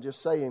yet. I'm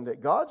just saying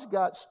that God's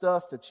got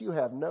stuff that you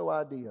have no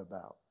idea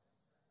about.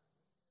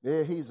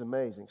 Yeah, he's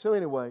amazing. So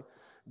anyway,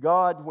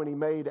 God, when he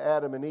made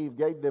Adam and Eve,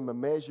 gave them a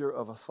measure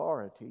of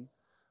authority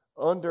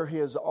under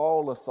his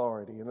all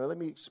authority. And let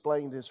me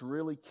explain this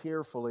really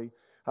carefully.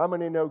 How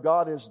many know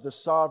God is the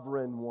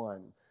sovereign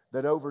one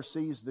that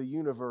oversees the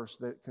universe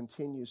that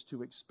continues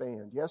to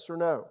expand? Yes or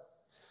no?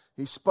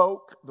 He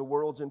spoke the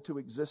worlds into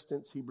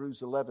existence,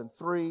 Hebrews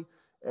 11:3,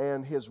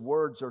 and his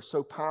words are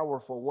so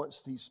powerful.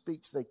 Once he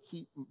speaks, they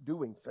keep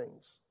doing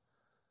things.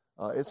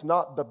 It's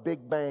not the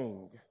Big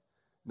Bang.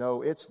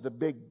 No, it's the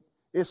big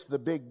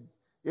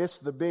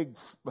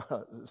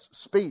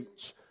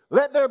speech.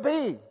 Let there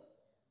be.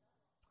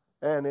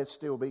 And it's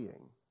still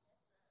being.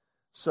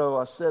 So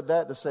I said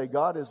that to say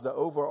God is the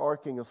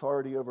overarching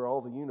authority over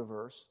all the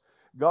universe.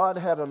 God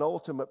had an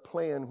ultimate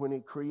plan when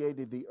he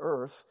created the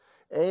earth.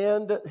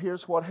 And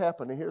here's what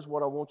happened. And here's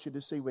what I want you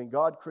to see. When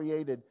God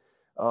created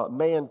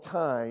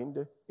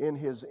mankind in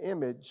his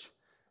image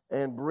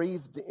and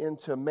breathed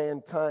into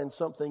mankind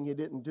something he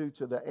didn't do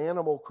to the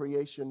animal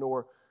creation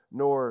nor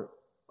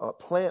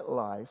plant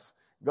life,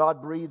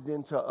 God breathed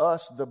into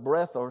us the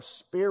breath or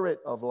spirit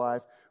of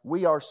life.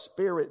 We are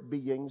spirit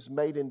beings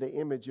made in the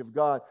image of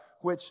God,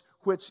 which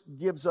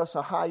gives us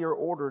a higher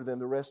order than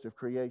the rest of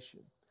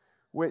creation,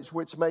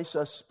 which makes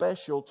us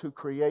special to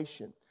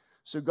creation.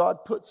 So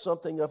God put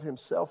something of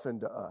himself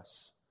into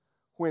us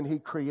when he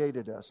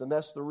created us. And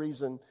that's the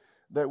reason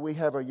that we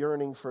have a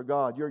yearning for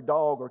God. Your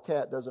dog or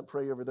cat doesn't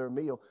pray over their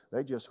meal.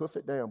 They just hoof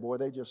it down, boy.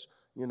 They just,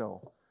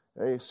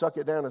 they suck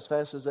it down as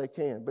fast as they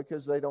can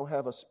because they don't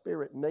have a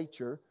spirit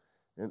nature.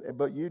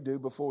 But you do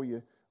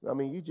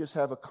you just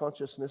have a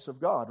consciousness of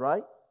God,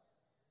 right?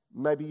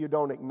 Maybe you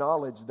don't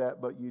acknowledge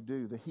that, but you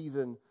do. The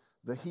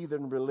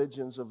heathen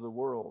religions of the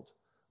world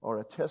are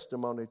a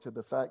testimony to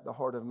the fact the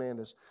heart of man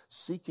is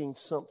seeking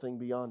something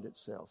beyond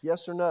itself.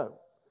 Yes or no?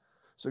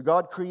 So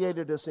God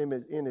created us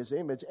in his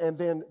image. And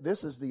then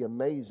this is the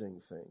amazing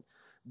thing.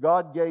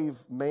 God gave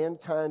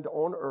mankind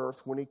on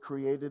earth, when he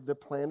created the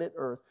planet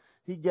earth,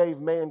 he gave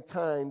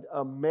mankind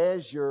a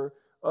measure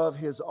of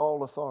his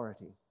all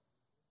authority.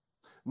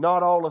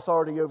 Not all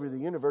authority over the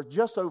universe,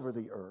 just over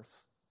the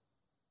earth.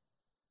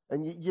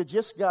 And you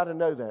just got to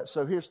know that.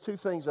 So here's two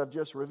things I've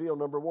just revealed.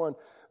 Number one,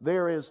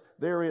 there is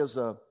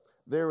an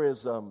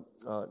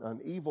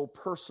evil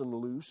person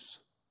loose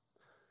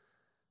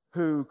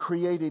who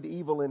created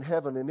evil in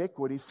heaven,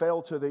 iniquity,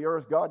 fell to the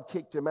earth. God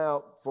kicked him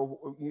out.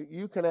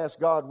 You can ask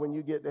God when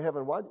you get to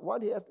heaven, why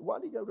do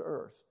you go to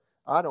earth?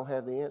 I don't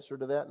have the answer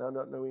to that, and I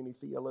don't know any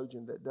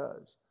theologian that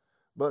does.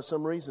 But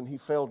some reason he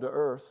fell to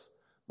earth.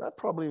 That's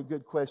probably a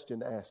good question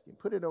to ask him.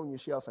 Put it on your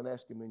shelf and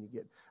ask him when you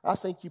get. I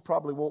think you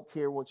probably won't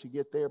care once you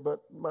get there, but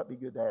it might be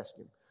good to ask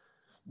him.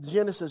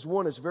 Genesis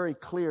 1 is very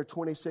clear.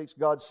 26,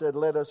 God said,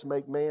 let us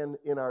make man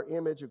in our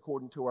image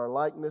according to our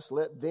likeness.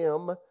 Let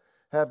them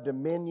have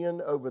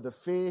dominion over the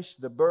fish,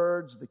 the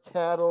birds, the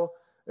cattle,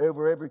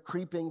 over every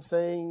creeping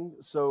thing.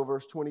 So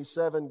verse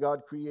 27,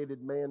 God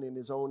created man in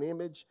his own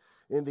image.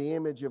 In the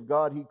image of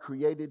God, he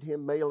created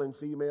him, male and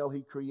female,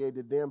 he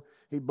created them.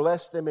 He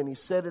blessed them and he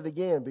said it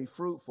again, be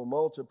fruitful,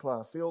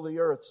 multiply, fill the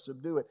earth,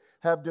 subdue it,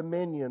 have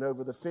dominion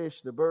over the fish,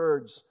 the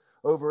birds,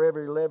 over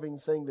every living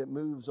thing that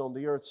moves on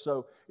the earth.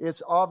 So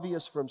it's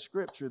obvious from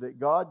Scripture that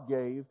God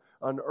gave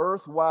an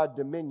earth-wide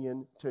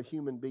dominion to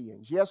human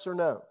beings. Yes or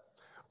no?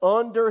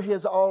 Under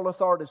his all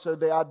authority. So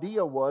the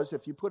idea was,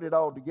 if you put it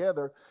all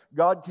together,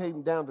 God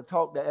came down to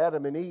talk to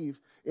Adam and Eve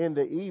in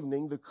the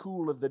evening, the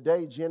cool of the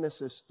day,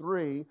 Genesis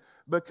 3,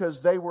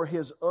 because they were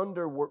his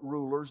under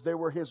rulers. They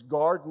were his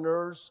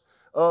gardeners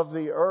of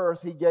the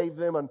earth. He gave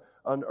them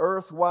an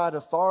earth-wide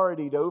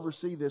authority to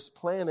oversee this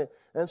planet.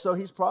 And so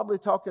he's probably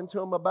talking to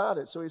them about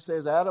it. So he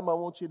says, Adam, I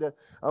want you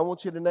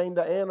to name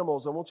the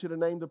animals. I want you to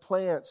name the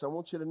plants. I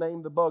want you to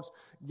name the bugs.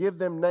 Give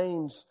them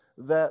names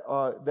that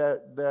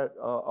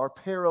are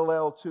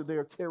parallel to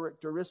their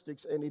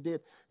characteristics. And he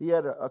did. He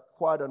had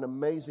quite an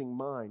amazing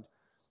mind.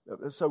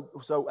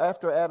 So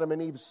after Adam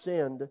and Eve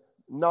sinned,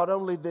 not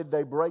only did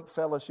they break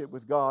fellowship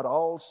with God,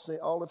 all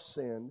have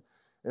sinned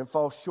and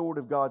fall short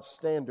of God's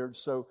standards.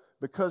 So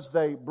because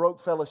they broke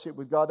fellowship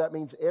with God, that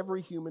means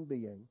every human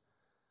being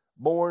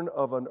born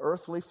of an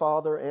earthly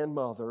father and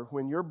mother,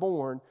 when you're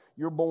born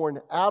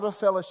out of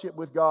fellowship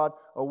with God,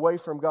 away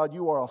from God.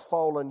 You are a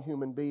fallen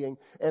human being,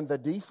 and the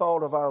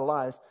default of our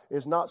life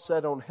is not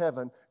set on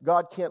heaven.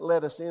 God can't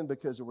let us in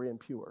because we're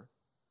impure.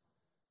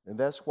 And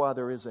that's why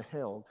there is a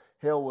hell.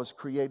 Hell was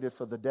created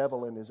for the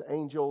devil and his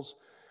angels.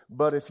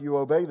 But if you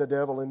obey the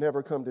devil and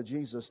never come to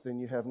Jesus, then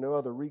you have no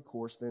other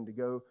recourse than to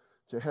go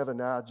to heaven.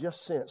 Now, I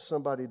just sensed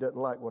somebody doesn't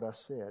like what I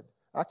said.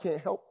 I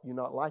can't help you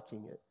not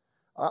liking it.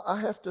 I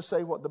have to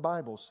say what the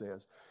Bible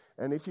says.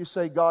 And if you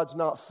say God's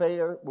not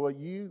fair, well,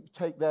 you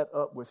take that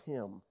up with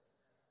him.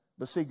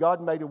 But see,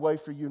 God made a way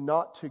for you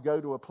not to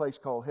go to a place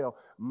called hell.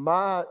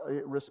 My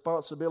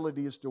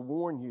responsibility is to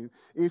warn you,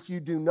 if you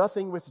do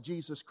nothing with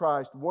Jesus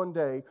Christ, one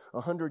day,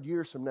 100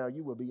 years from now,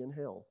 you will be in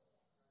hell.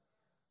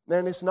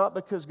 And it's not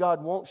because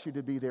God wants you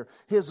to be there.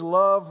 His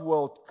love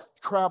will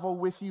travel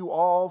with you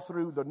all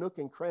through the nook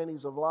and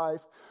crannies of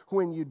life.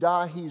 When you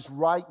die, he's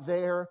right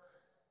there.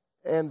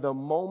 And the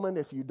moment,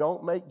 if you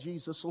don't make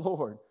Jesus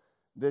Lord,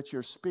 that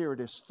your spirit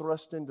is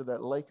thrust into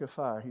that lake of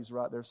fire, he's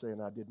right there saying,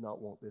 I did not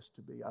want this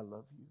to be. I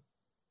love you.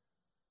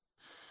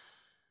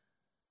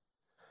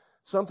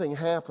 Something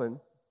happened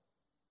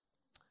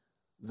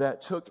that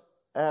took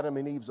Adam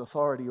and Eve's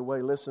authority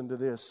away. Listen to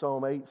this.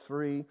 Psalm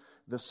 8:3.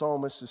 The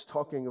psalmist is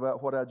talking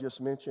about what I just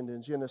mentioned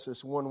in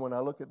Genesis 1. When I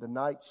look at the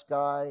night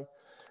sky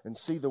and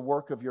see the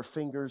work of your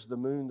fingers, the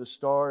moon, the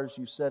stars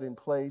you set in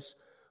place,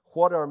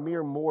 what are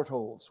mere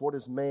mortals? What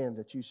is man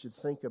that you should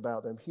think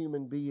about them?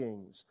 Human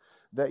beings,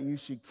 that you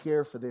should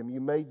care for them. You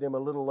made them a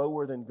little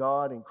lower than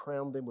God and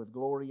crowned them with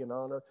glory and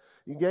honor.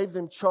 You gave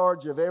them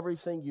charge of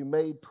everything you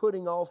made,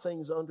 putting all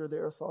things under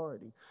their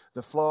authority.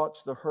 The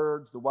flocks, the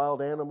herds, the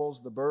wild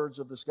animals, the birds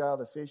of the sky,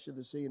 the fish of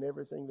the sea, and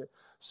everything that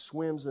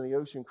swims in the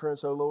ocean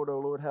currents. Oh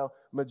Lord, how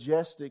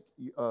majestic,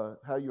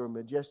 how your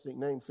majestic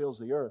name fills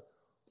the earth.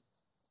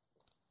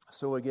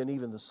 So again,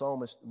 even the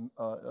psalmist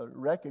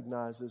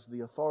recognizes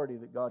the authority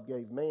that God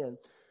gave man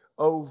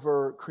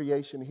over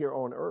creation here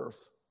on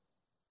earth.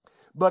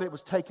 But it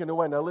was taken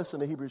away. Now listen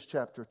to Hebrews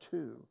chapter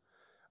 2.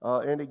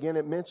 And again,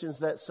 it mentions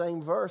that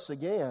same verse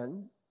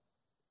again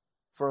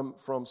from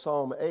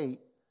Psalm 8.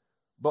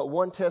 But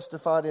one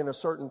testified in a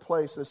certain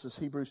place, this is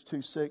Hebrews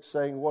 2:6,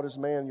 saying, what is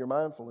man, you're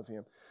mindful of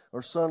him?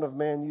 Or son of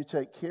man, you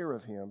take care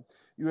of him.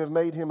 You have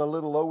made him a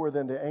little lower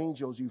than the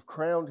angels. You've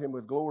crowned him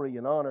with glory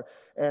and honor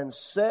and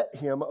set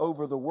him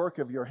over the work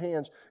of your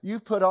hands.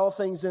 You've put all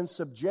things in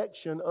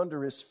subjection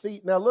under his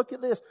feet. Now look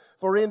at this.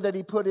 For in that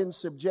he put in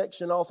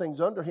subjection all things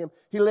under him,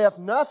 he left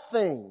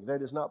nothing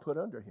that is not put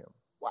under him.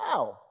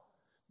 Wow.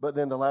 But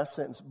then the last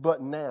sentence,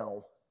 but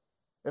now.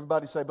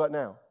 Everybody say, but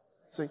now.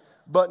 See,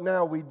 but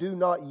now we do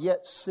not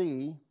yet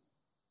see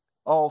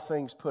all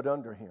things put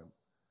under him.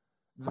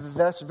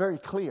 That's very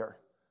clear.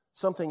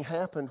 Something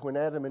happened when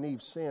Adam and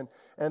Eve sinned,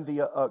 and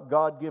the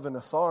God-given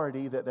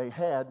authority that they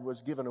had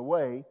was given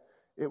away.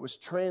 It was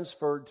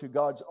transferred to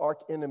God's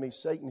archenemy,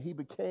 Satan. He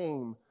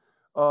became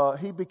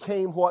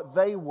what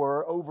they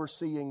were,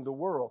 overseeing the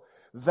world.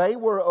 They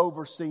were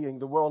overseeing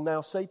the world. Now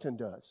Satan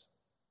does.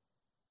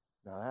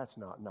 Now that's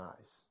not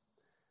nice.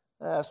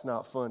 That's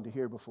not fun to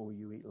hear before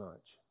you eat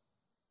lunch.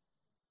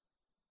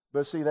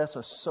 But see, that's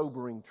a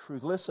sobering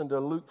truth. Listen to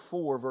Luke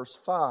 4, verse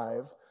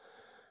 5.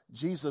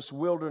 Jesus'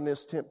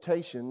 wilderness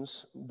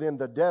temptations. Then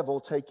the devil,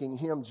 taking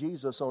him,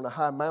 Jesus, on a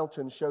high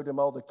mountain, showed him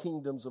all the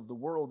kingdoms of the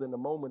world in a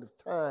moment of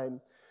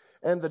time.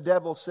 And the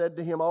devil said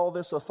to him, all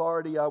this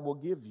authority I will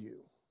give you,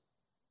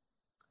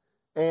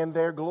 and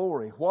their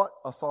glory. What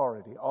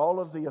authority? All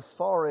of the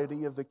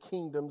authority of the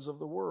kingdoms of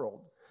the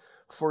world.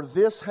 For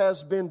this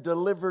has been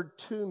delivered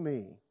to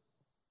me.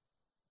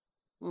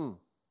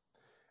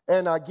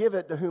 And I give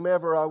it to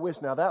whomever I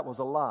wish. Now that was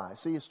a lie.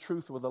 See, it's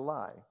truth with a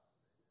lie.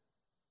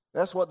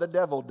 That's what the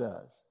devil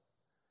does.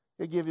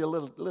 He'll give you a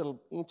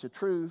little inch of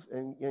truth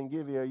and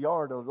give you a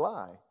yard of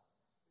lie.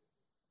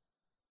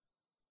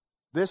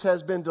 This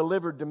has been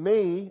delivered to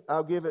me.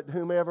 I'll give it to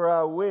whomever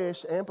I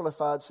wish.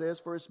 Amplified says,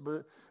 for it's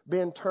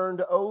been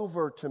turned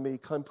over to me.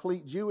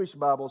 Complete Jewish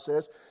Bible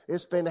says,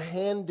 it's been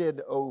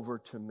handed over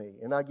to me.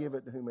 And I give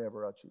it to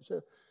whomever I choose.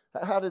 So,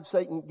 how did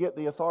Satan get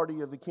the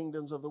authority of the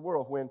kingdoms of the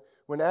world?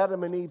 When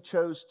Adam and Eve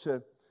chose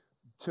to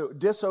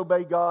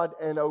disobey God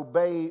and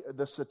obey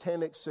the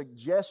satanic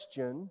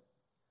suggestion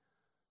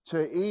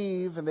to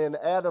Eve, and then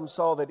Adam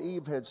saw that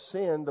Eve had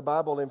sinned, the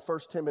Bible in 1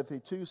 Timothy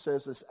 2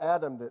 says it's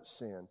Adam that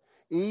sinned.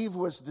 Eve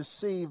was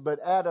deceived, but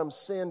Adam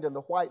sinned in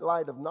the white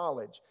light of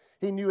knowledge.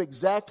 He knew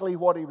exactly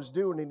what he was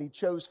doing, and he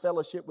chose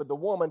fellowship with the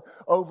woman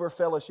over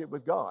fellowship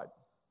with God.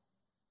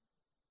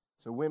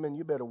 So women,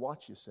 you better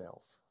watch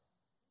yourself.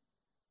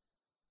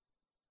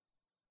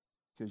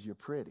 Because you're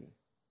pretty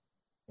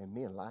and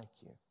men like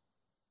you.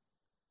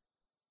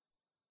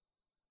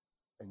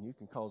 And you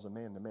can cause a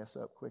man to mess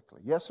up quickly.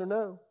 Yes or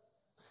no?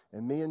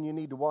 And men, you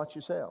need to watch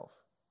yourself.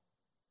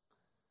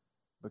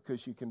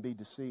 Because you can be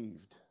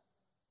deceived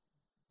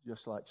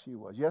just like she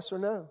was. Yes or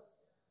no?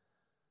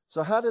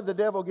 So how did the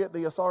devil get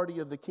the authority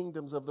of the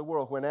kingdoms of the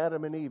world? When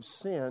Adam and Eve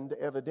sinned,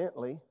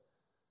 evidently,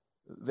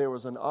 there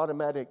was an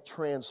automatic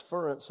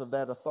transference of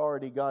that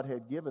authority God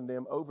had given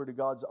them over to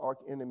God's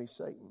archenemy,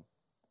 Satan.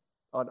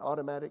 An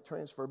automatic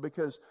transfer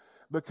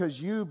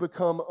because you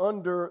become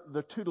under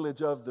the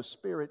tutelage of the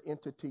spirit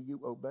entity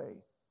you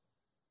obey.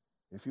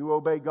 If you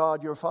obey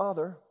God your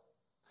Father,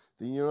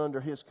 then you're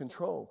under his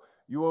control.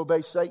 You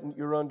obey Satan,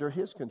 you're under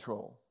his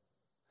control.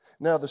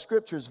 Now the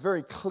scripture is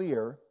very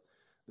clear.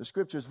 The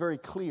scripture is very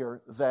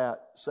clear that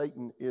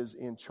Satan is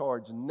in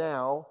charge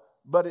now,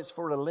 but it's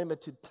for a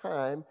limited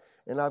time.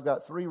 And I've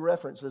got 3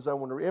 references I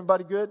want to read.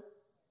 Everybody good?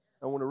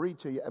 I want to read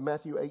to you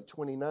Matthew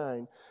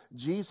 8:29.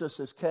 Jesus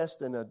is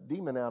casting a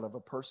demon out of a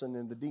person,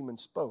 and the demon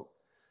spoke.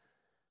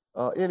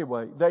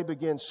 Anyway, they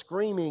began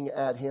screaming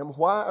at him,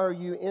 why are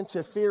you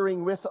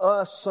interfering with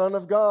us, Son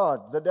of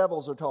God? The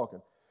devils are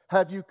talking.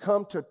 Have you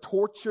come to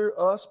torture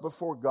us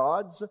before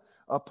God's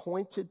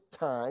appointed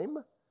time?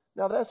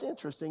 Now that's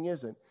interesting,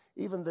 isn't it?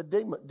 Even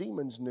the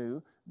demons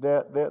knew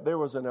that there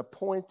was an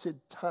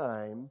appointed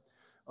time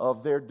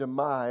of their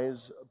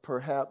demise,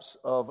 perhaps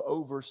of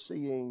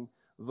overseeing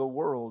the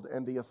world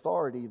and the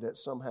authority that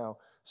somehow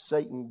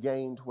Satan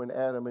gained when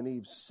Adam and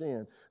Eve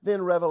sinned.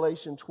 Then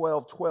Revelation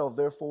 12:12,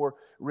 therefore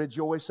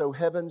rejoice, O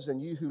heavens,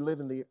 and you who live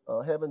in the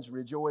heavens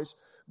rejoice.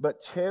 But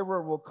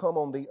terror will come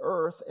on the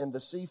earth, and the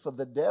thief of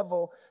the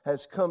devil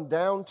has come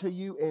down to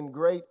you in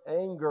great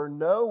anger,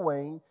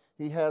 knowing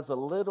he has a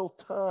little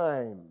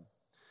time.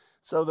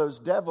 So those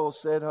devils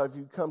said, have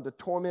you come to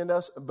torment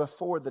us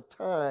before the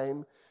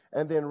time?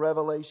 And then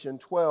Revelation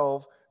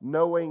 12,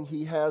 knowing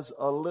he has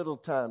a little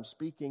time,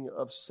 speaking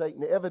of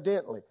Satan.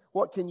 Evidently,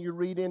 what can you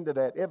read into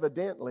that?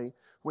 Evidently,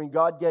 when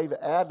God gave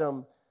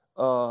Adam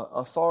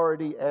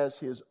authority as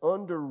his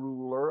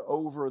under-ruler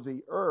over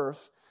the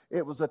earth,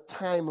 it was a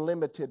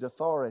time-limited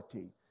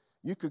authority.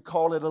 You could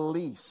call it a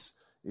lease.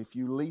 If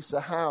you lease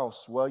a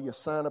house, well, you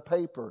sign a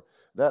paper.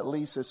 That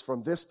lease is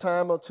from this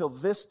time until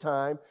this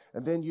time,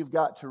 and then you've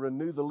got to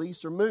renew the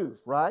lease or move,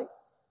 right?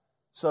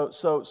 So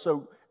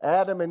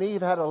Adam and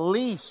Eve had a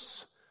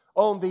lease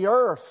on the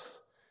earth.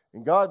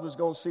 And God was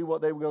going to see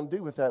what they were going to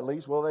do with that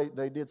lease. Well,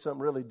 they did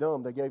something really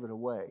dumb. They gave it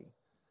away.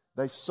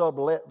 They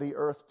sublet the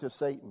earth to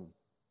Satan.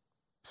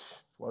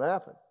 What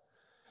happened?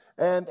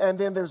 And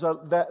then there's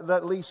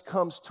that lease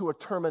comes to a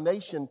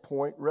termination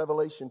point,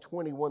 Revelation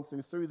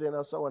 21-3. Then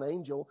I saw an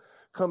angel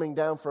coming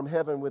down from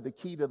heaven with the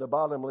key to the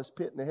bottomless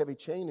pit and a heavy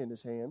chain in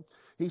his hand.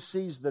 He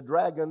seized the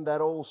dragon,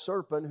 that old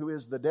serpent who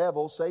is the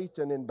devil,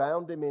 Satan, and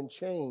bound him in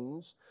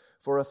chains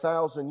for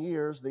 1,000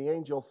 years. The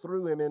angel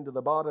threw him into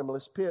the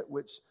bottomless pit,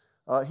 which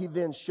he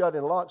then shut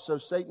and locked so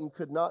Satan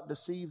could not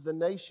deceive the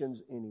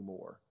nations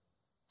anymore.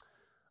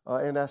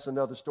 And that's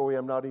another story.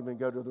 I'm not even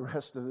going to go to the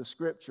rest of the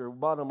scripture.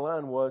 Bottom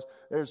line was,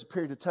 there's a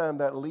period of time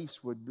that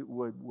lease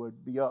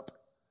would be up.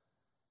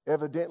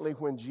 Evidently,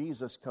 when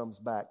Jesus comes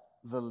back,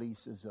 the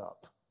lease is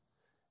up.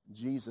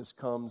 Jesus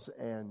comes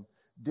and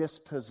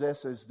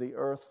dispossesses the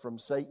earth from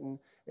Satan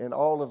and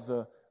all of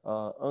the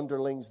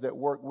underlings that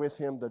work with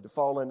him, the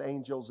fallen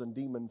angels and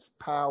demon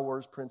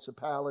powers,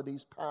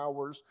 principalities,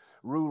 powers,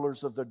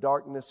 rulers of the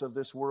darkness of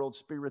this world,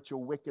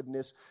 spiritual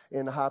wickedness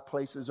in high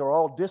places, are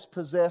all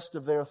dispossessed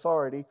of their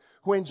authority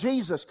when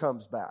Jesus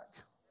comes back.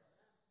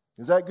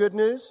 Is that good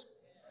news?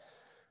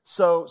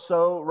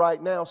 So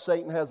right now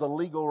Satan has a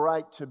legal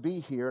right to be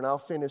here, and I'll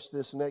finish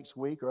this next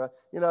week.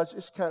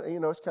 It's kind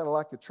of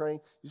like a train.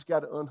 You just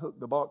got to unhook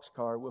the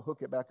boxcar. We'll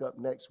hook it back up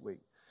next week.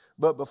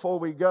 But before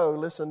we go,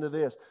 listen to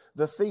this.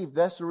 The thief,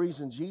 that's the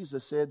reason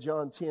Jesus said,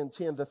 John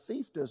 10:10, the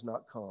thief does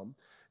not come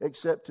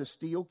except to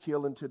steal,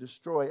 kill, and to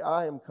destroy.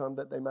 I am come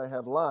that they may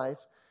have life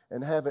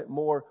and have it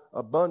more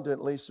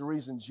abundantly. It's the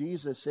reason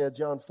Jesus said,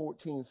 John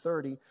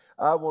 14:30,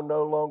 I will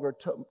no longer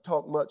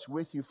talk much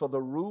with you, for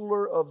the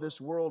ruler of this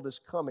world is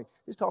coming.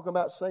 He's talking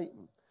about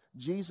Satan.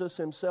 Jesus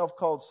himself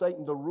called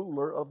Satan the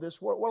ruler of this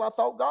world. Well, I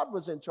thought God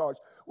was in charge.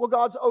 Well,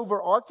 God's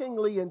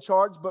overarchingly in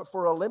charge, but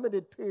for a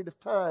limited period of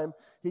time,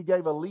 he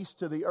gave a lease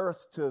to the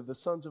earth, to the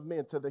sons of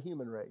men, to the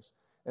human race.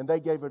 And they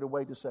gave it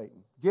away to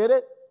Satan. Get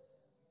it?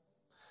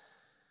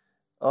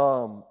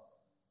 John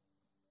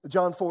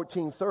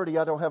 14:30,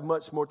 I don't have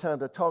much more time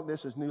to talk.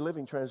 This is New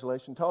Living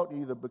Translation. Talk to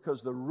you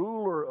because the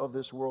ruler of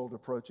this world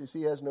approaches.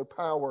 He has no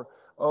power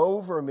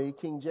over me.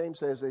 King James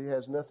says that he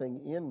has nothing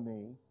in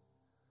me.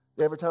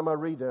 Every time I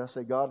read that, I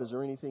say, God, is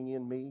there anything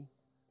in me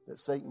that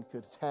Satan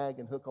could tag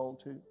and hook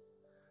onto?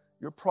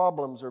 Your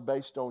problems are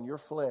based on your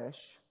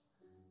flesh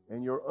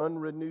and your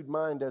unrenewed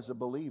mind as a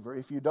believer.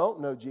 If you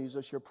don't know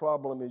Jesus, your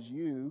problem is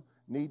you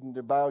needing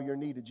to bow your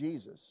knee to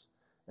Jesus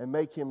and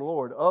make him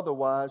Lord.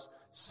 Otherwise,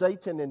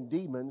 Satan and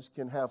demons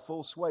can have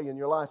full sway in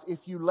your life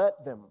if you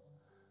let them.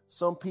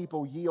 Some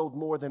people yield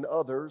more than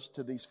others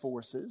to these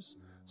forces.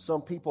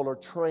 Some people are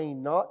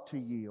trained not to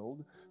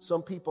yield.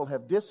 Some people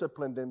have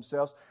disciplined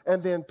themselves.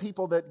 And then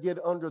people that get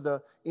under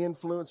the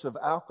influence of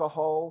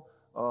alcohol,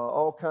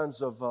 all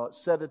kinds of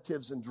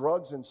sedatives and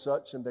drugs and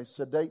such, and they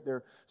sedate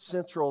their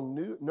central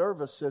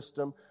nervous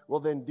system, well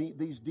then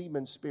these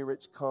demon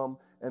spirits come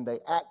and they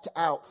act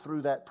out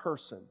through that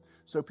person.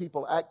 So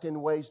people act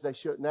in ways they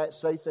shouldn't act,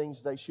 say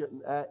things they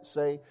shouldn't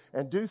say,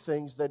 and do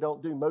things they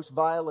don't do. Most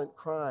violent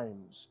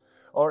crimes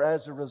are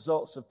as a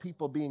result of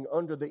people being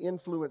under the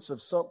influence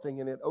of something,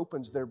 and it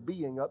opens their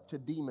being up to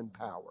demon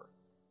power.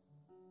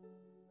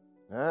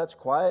 Now, it's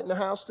quiet in the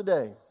house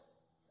today.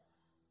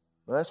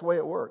 Well, that's the way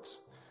it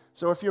works.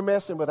 So if you're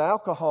messing with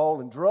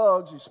alcohol and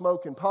drugs, you're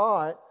smoking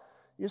pot,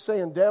 you're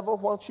saying, devil,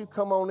 why don't you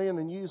come on in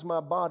and use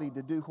my body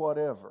to do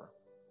whatever?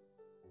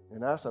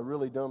 And that's a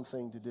really dumb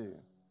thing to do.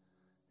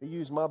 He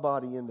used my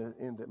body in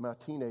my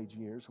teenage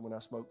years when I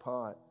smoked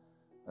pot.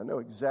 I know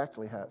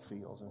exactly how it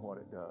feels and what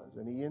it does.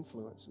 And he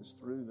influences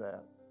through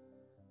that.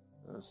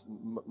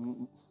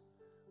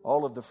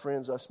 All of the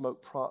friends I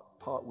smoked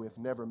pot with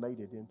never made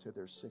it into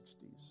their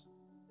 60s.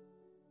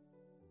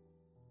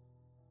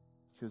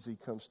 Because he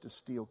comes to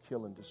steal,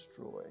 kill, and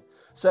destroy.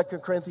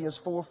 2 Corinthians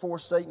 4:4,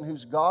 Satan,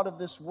 who's God of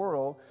this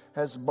world,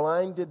 has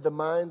blinded the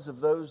minds of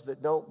those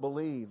that don't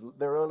believe.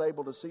 They're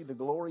unable to see the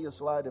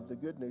glorious light of the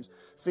good news.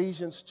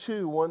 Ephesians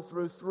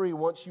 2:1-3,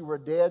 once you were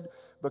dead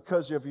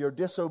because of your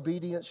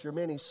disobedience, your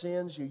many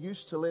sins, you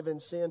used to live in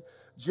sin,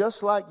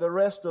 just like the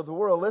rest of the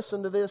world.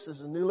 Listen to this, this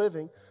is New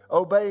Living.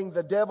 Obeying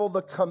the devil,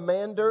 the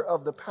commander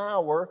of the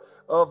power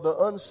of the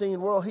unseen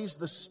world. He's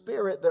the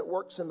spirit that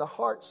works in the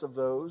hearts of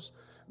those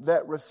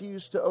that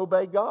refuse to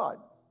obey God.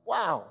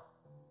 Wow.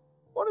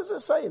 What is it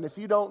saying? If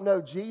you don't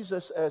know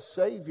Jesus as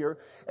Savior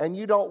and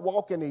you don't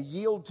walk in a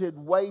yielded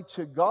way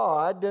to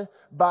God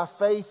by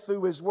faith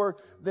through His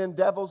Word, then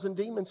devils and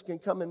demons can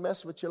come and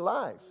mess with your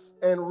life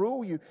and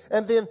rule you.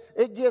 And then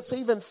it gets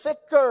even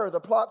thicker. The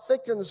plot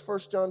thickens,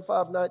 1 John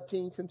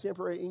 5:19,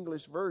 Contemporary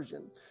English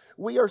Version.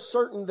 We are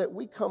certain that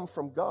we come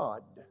from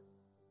God.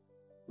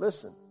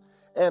 Listen.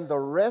 And the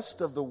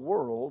rest of the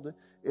world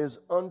is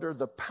under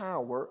the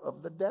power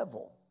of the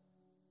devil.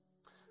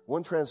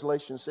 One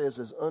translation says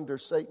is under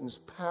Satan's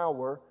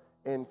power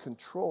and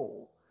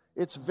control.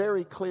 It's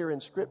very clear in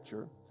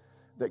Scripture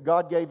that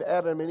God gave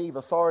Adam and Eve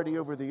authority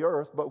over the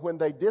earth, but when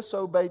they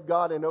disobeyed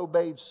God and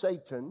obeyed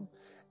Satan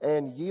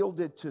and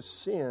yielded to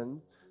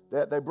sin,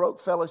 that they broke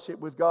fellowship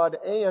with God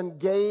and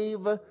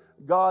gave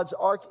God's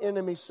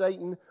archenemy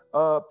Satan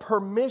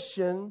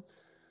permission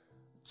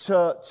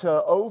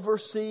to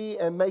oversee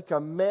and make a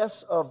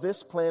mess of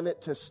this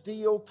planet, to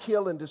steal,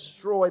 kill, and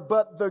destroy.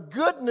 But the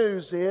good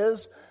news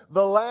is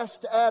the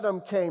last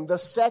Adam came. The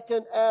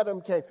second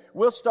Adam came.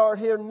 We'll start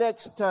here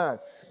next time.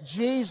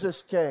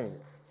 Jesus came.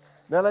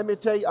 Now let me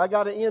tell you, I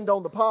got to end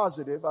on the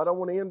positive. I don't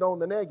want to end on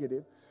the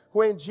negative.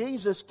 When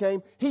Jesus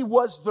came, He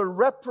was the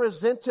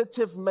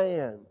representative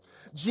man.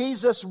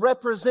 Jesus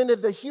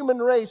represented the human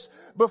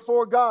race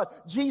before God.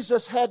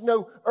 Jesus had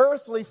no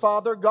earthly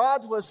father.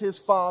 God was His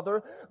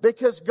father.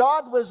 Because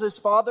God was His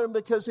father and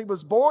because He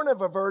was born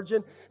of a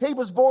virgin, He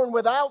was born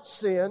without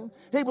sin.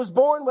 He was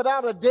born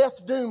without a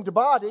death-doomed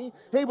body.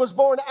 He was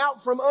born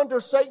out from under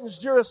Satan's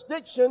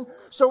jurisdiction.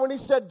 So when He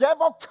said,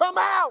 "Devil, come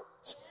out,"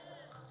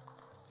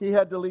 He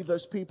had to leave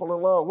those people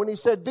alone. When He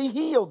said, "Be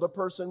healed," the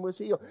person was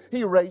healed.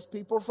 He raised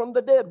people from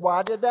the dead.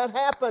 Why did that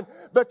happen?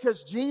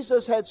 Because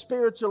Jesus had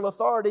spiritual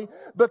authority,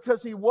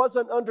 because He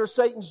wasn't under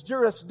Satan's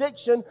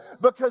jurisdiction,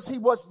 because He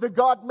was the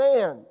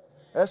God-man.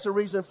 That's the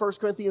reason 1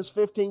 Corinthians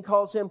 15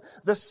 calls Him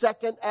the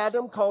second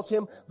Adam, calls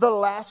Him the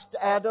last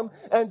Adam.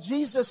 And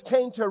Jesus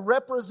came to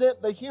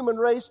represent the human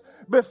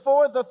race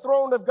before the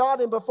throne of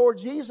God. And before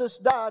Jesus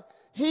died,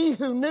 He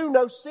who knew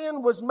no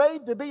sin was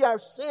made to be our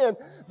sin,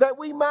 that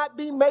we might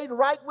be made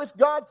right with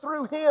God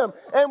through Him.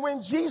 And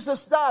when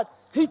Jesus died,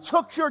 He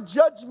took your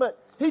judgment.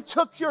 He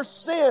took your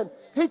sin.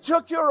 He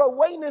took your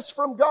awayness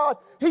from God.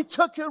 He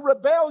took your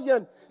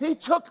rebellion. He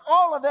took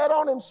all of that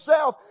on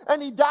Himself,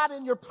 and He died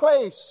in your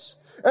place.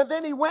 And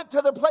then He went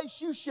to the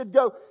place you should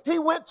go. He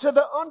went to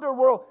the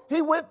underworld.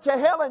 He went to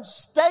hell and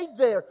stayed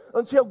there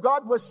until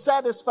God was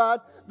satisfied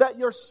that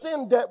your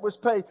sin debt was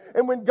paid.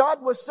 And when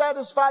God was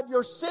satisfied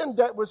your sin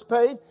debt was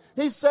paid,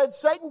 He said,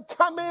 "Satan,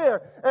 come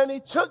here." And He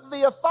took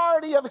the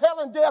authority of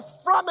hell and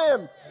death from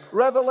him.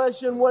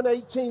 Revelation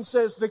 1:18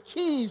 says the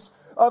keys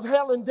of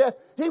hell and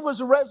death. He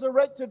was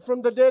resurrected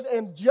from the dead,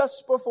 and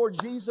just before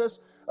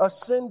Jesus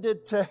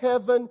ascended to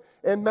heaven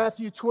in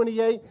Matthew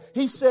 28,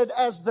 He said,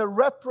 as the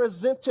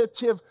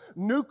representative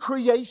new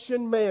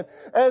creation man,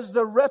 as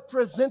the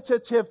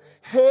representative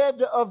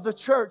head of the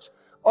church,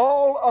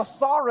 all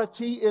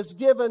authority is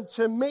given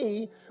to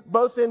me,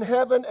 both in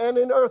heaven and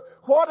in earth.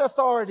 What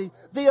authority?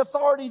 The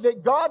authority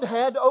that God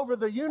had over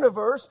the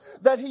universe,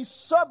 that He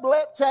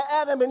sublet to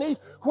Adam and Eve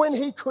when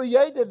He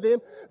created them.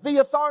 The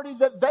authority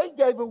that they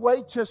gave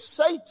away to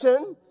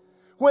Satan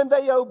when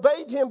they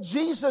obeyed Him.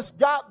 Jesus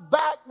got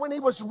back when He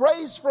was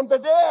raised from the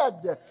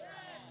dead.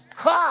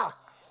 Ha!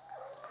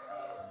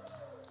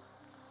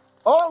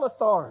 All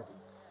authority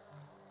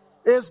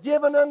is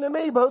given unto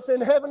me, both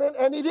in heaven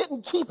and He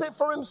didn't keep it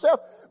for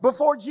Himself.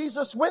 Before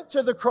Jesus went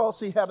to the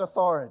cross, He had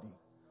authority.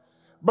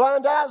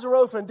 Blind eyes were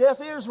opened,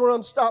 deaf ears were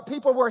unstopped.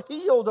 People were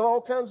healed of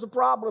all kinds of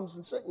problems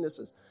and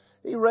sicknesses.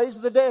 He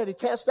raised the dead. He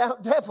cast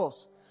out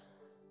devils.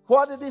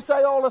 Why did He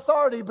say all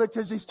authority?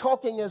 Because He's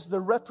talking as the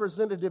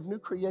representative new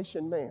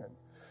creation man.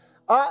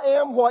 I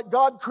am what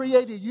God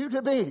created you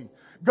to be.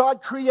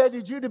 God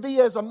created you to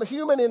be as a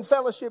human in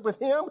fellowship with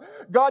Him.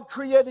 God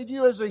created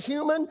you as a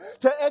human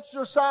to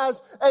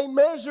exercise a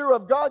measure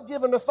of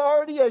God-given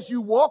authority as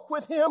you walk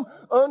with Him,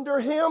 under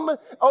Him,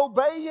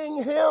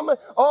 obeying Him.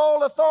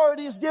 All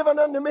authority is given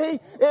unto me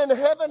in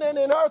heaven and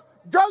in earth.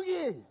 Go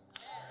ye!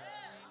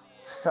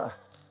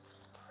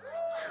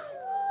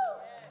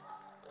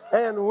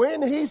 And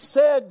when He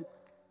said,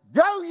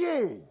 "Go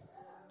ye,"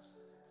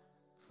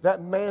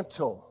 that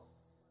mantle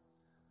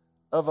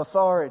of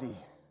authority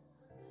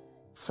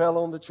fell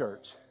on the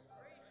church.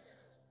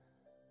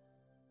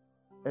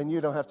 And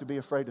you don't have to be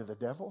afraid of the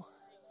devil.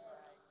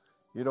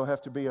 You don't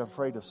have to be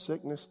afraid of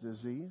sickness,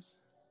 disease.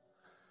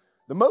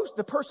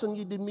 The person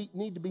you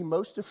need to be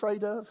most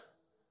afraid of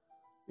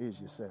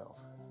is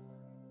yourself.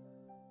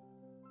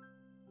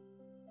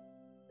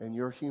 And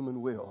your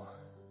human will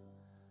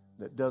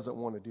that doesn't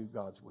want to do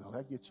God's will.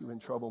 That gets you in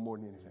trouble more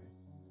than anything.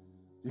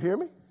 You hear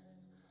me?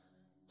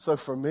 So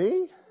for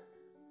me,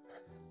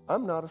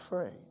 I'm not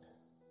afraid.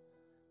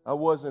 I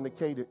wasn't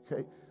afraid of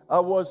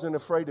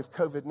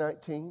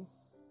COVID-19.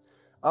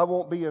 I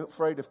won't be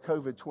afraid of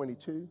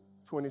COVID-22,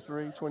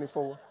 23,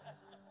 24.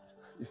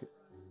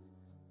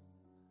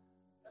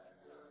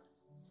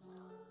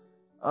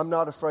 I'm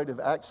not afraid of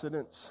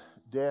accidents,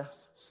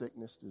 death,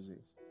 sickness,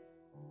 disease.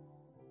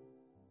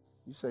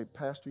 You say,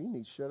 "Pastor, you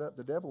need to shut up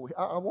the devil."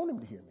 I want him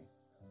to hear me.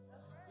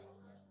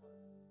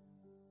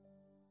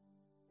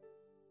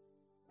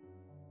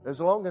 As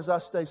long as I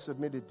stay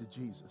submitted to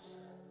Jesus,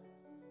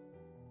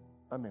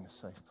 I'm in a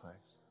safe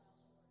place.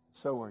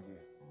 So are you.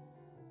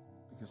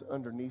 Because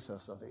underneath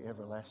us are the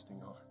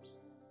everlasting arms.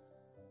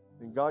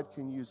 And God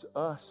can use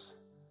us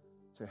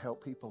to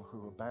help people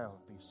who are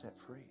bound be set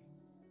free.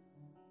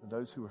 And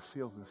those who are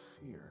filled with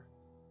fear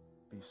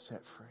be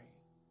set free.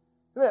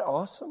 Isn't that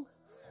awesome?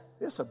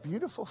 It's a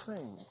beautiful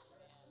thing.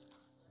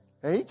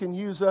 And He can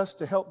use us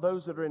to help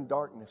those that are in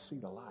darkness see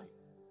the light.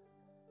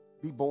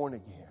 Be born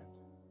again.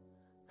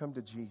 Come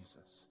to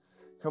Jesus.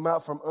 Come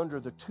out from under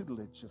the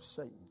tutelage of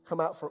Satan. Come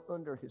out from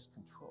under his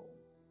control.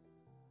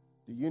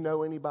 Do you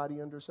know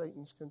anybody under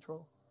Satan's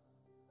control?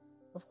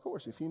 Of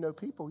course, if you know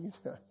people, you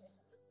know.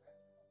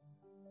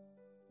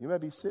 You may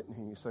be sitting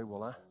here and you say,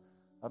 well,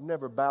 I've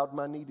never bowed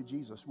my knee to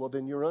Jesus. Well,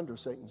 then you're under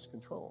Satan's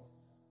control.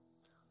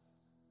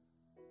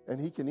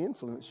 And he can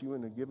influence you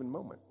in a given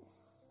moment.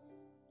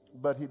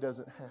 But he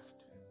doesn't have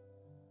to.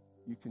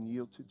 You can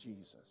yield to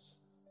Jesus.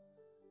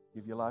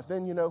 Give your life.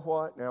 Then you know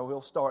what? Now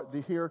we'll start.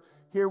 Here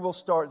we'll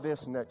start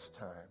this next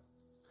time.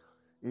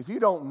 If you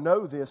don't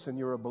know this and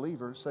you're a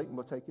believer, Satan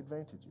will take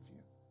advantage of you.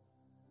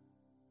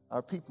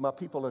 My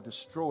people are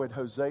destroyed,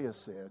 Hosea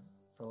said,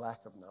 for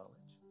lack of knowledge.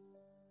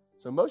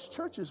 So most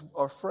churches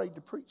are afraid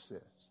to preach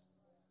this.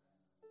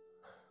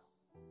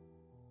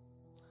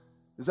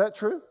 Is that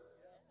true?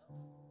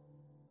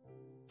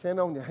 Count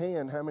on your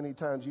hand how many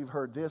times you've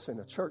heard this in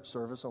a church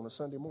service on a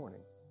Sunday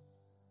morning.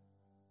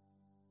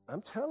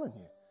 I'm telling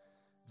you,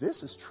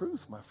 this is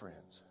truth, my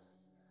friends.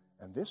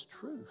 And this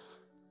truth,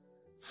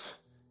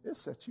 it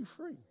sets you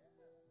free.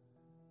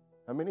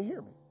 How many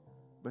hear me?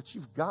 But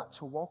you've got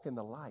to walk in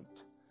the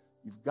light.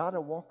 You've got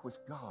to walk with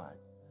God.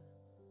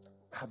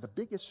 The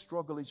biggest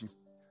struggle is you've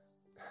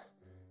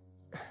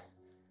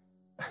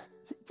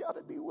got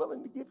to be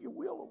willing to give your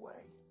will away.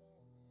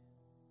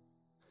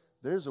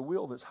 There's a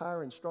will that's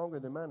higher and stronger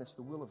than mine. It's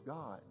the will of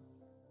God.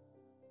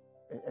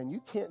 And you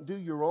can't do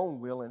your own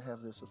will and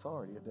have this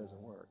authority. It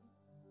doesn't work.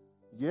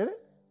 You get it?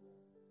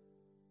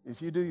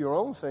 If you do your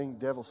own thing,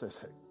 the devil says,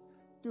 hey,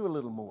 do a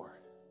little more.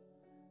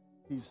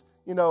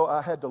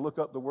 I had to look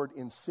up the word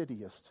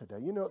insidious today.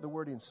 You know what the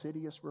word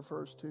insidious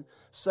refers to?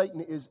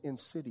 Satan is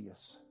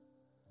insidious.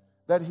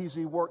 That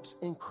he works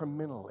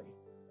incrementally,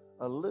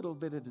 a little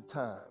bit at a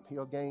time.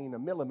 He'll gain a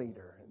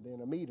millimeter, and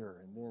then a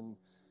meter, and then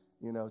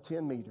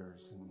 10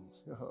 meters,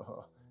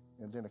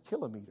 and then a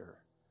kilometer.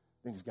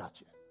 Then he's got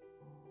you.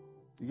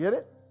 You get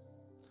it?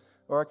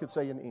 Or I could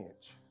say an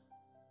inch,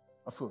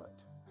 a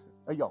foot,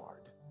 a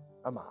yard,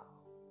 a mile.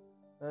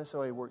 That's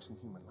how he works in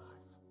human life.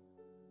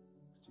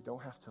 But you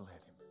don't have to let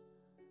him.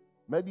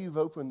 Maybe you've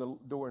opened the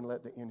door and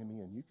let the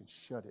enemy in. You can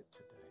shut it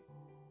today.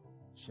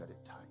 Shut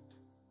it tight.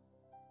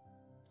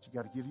 But you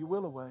got to give your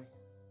will away.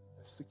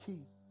 That's the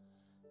key.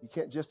 You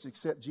can't just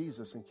accept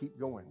Jesus and keep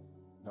going.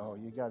 No,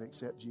 you got to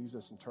accept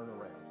Jesus and turn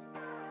around.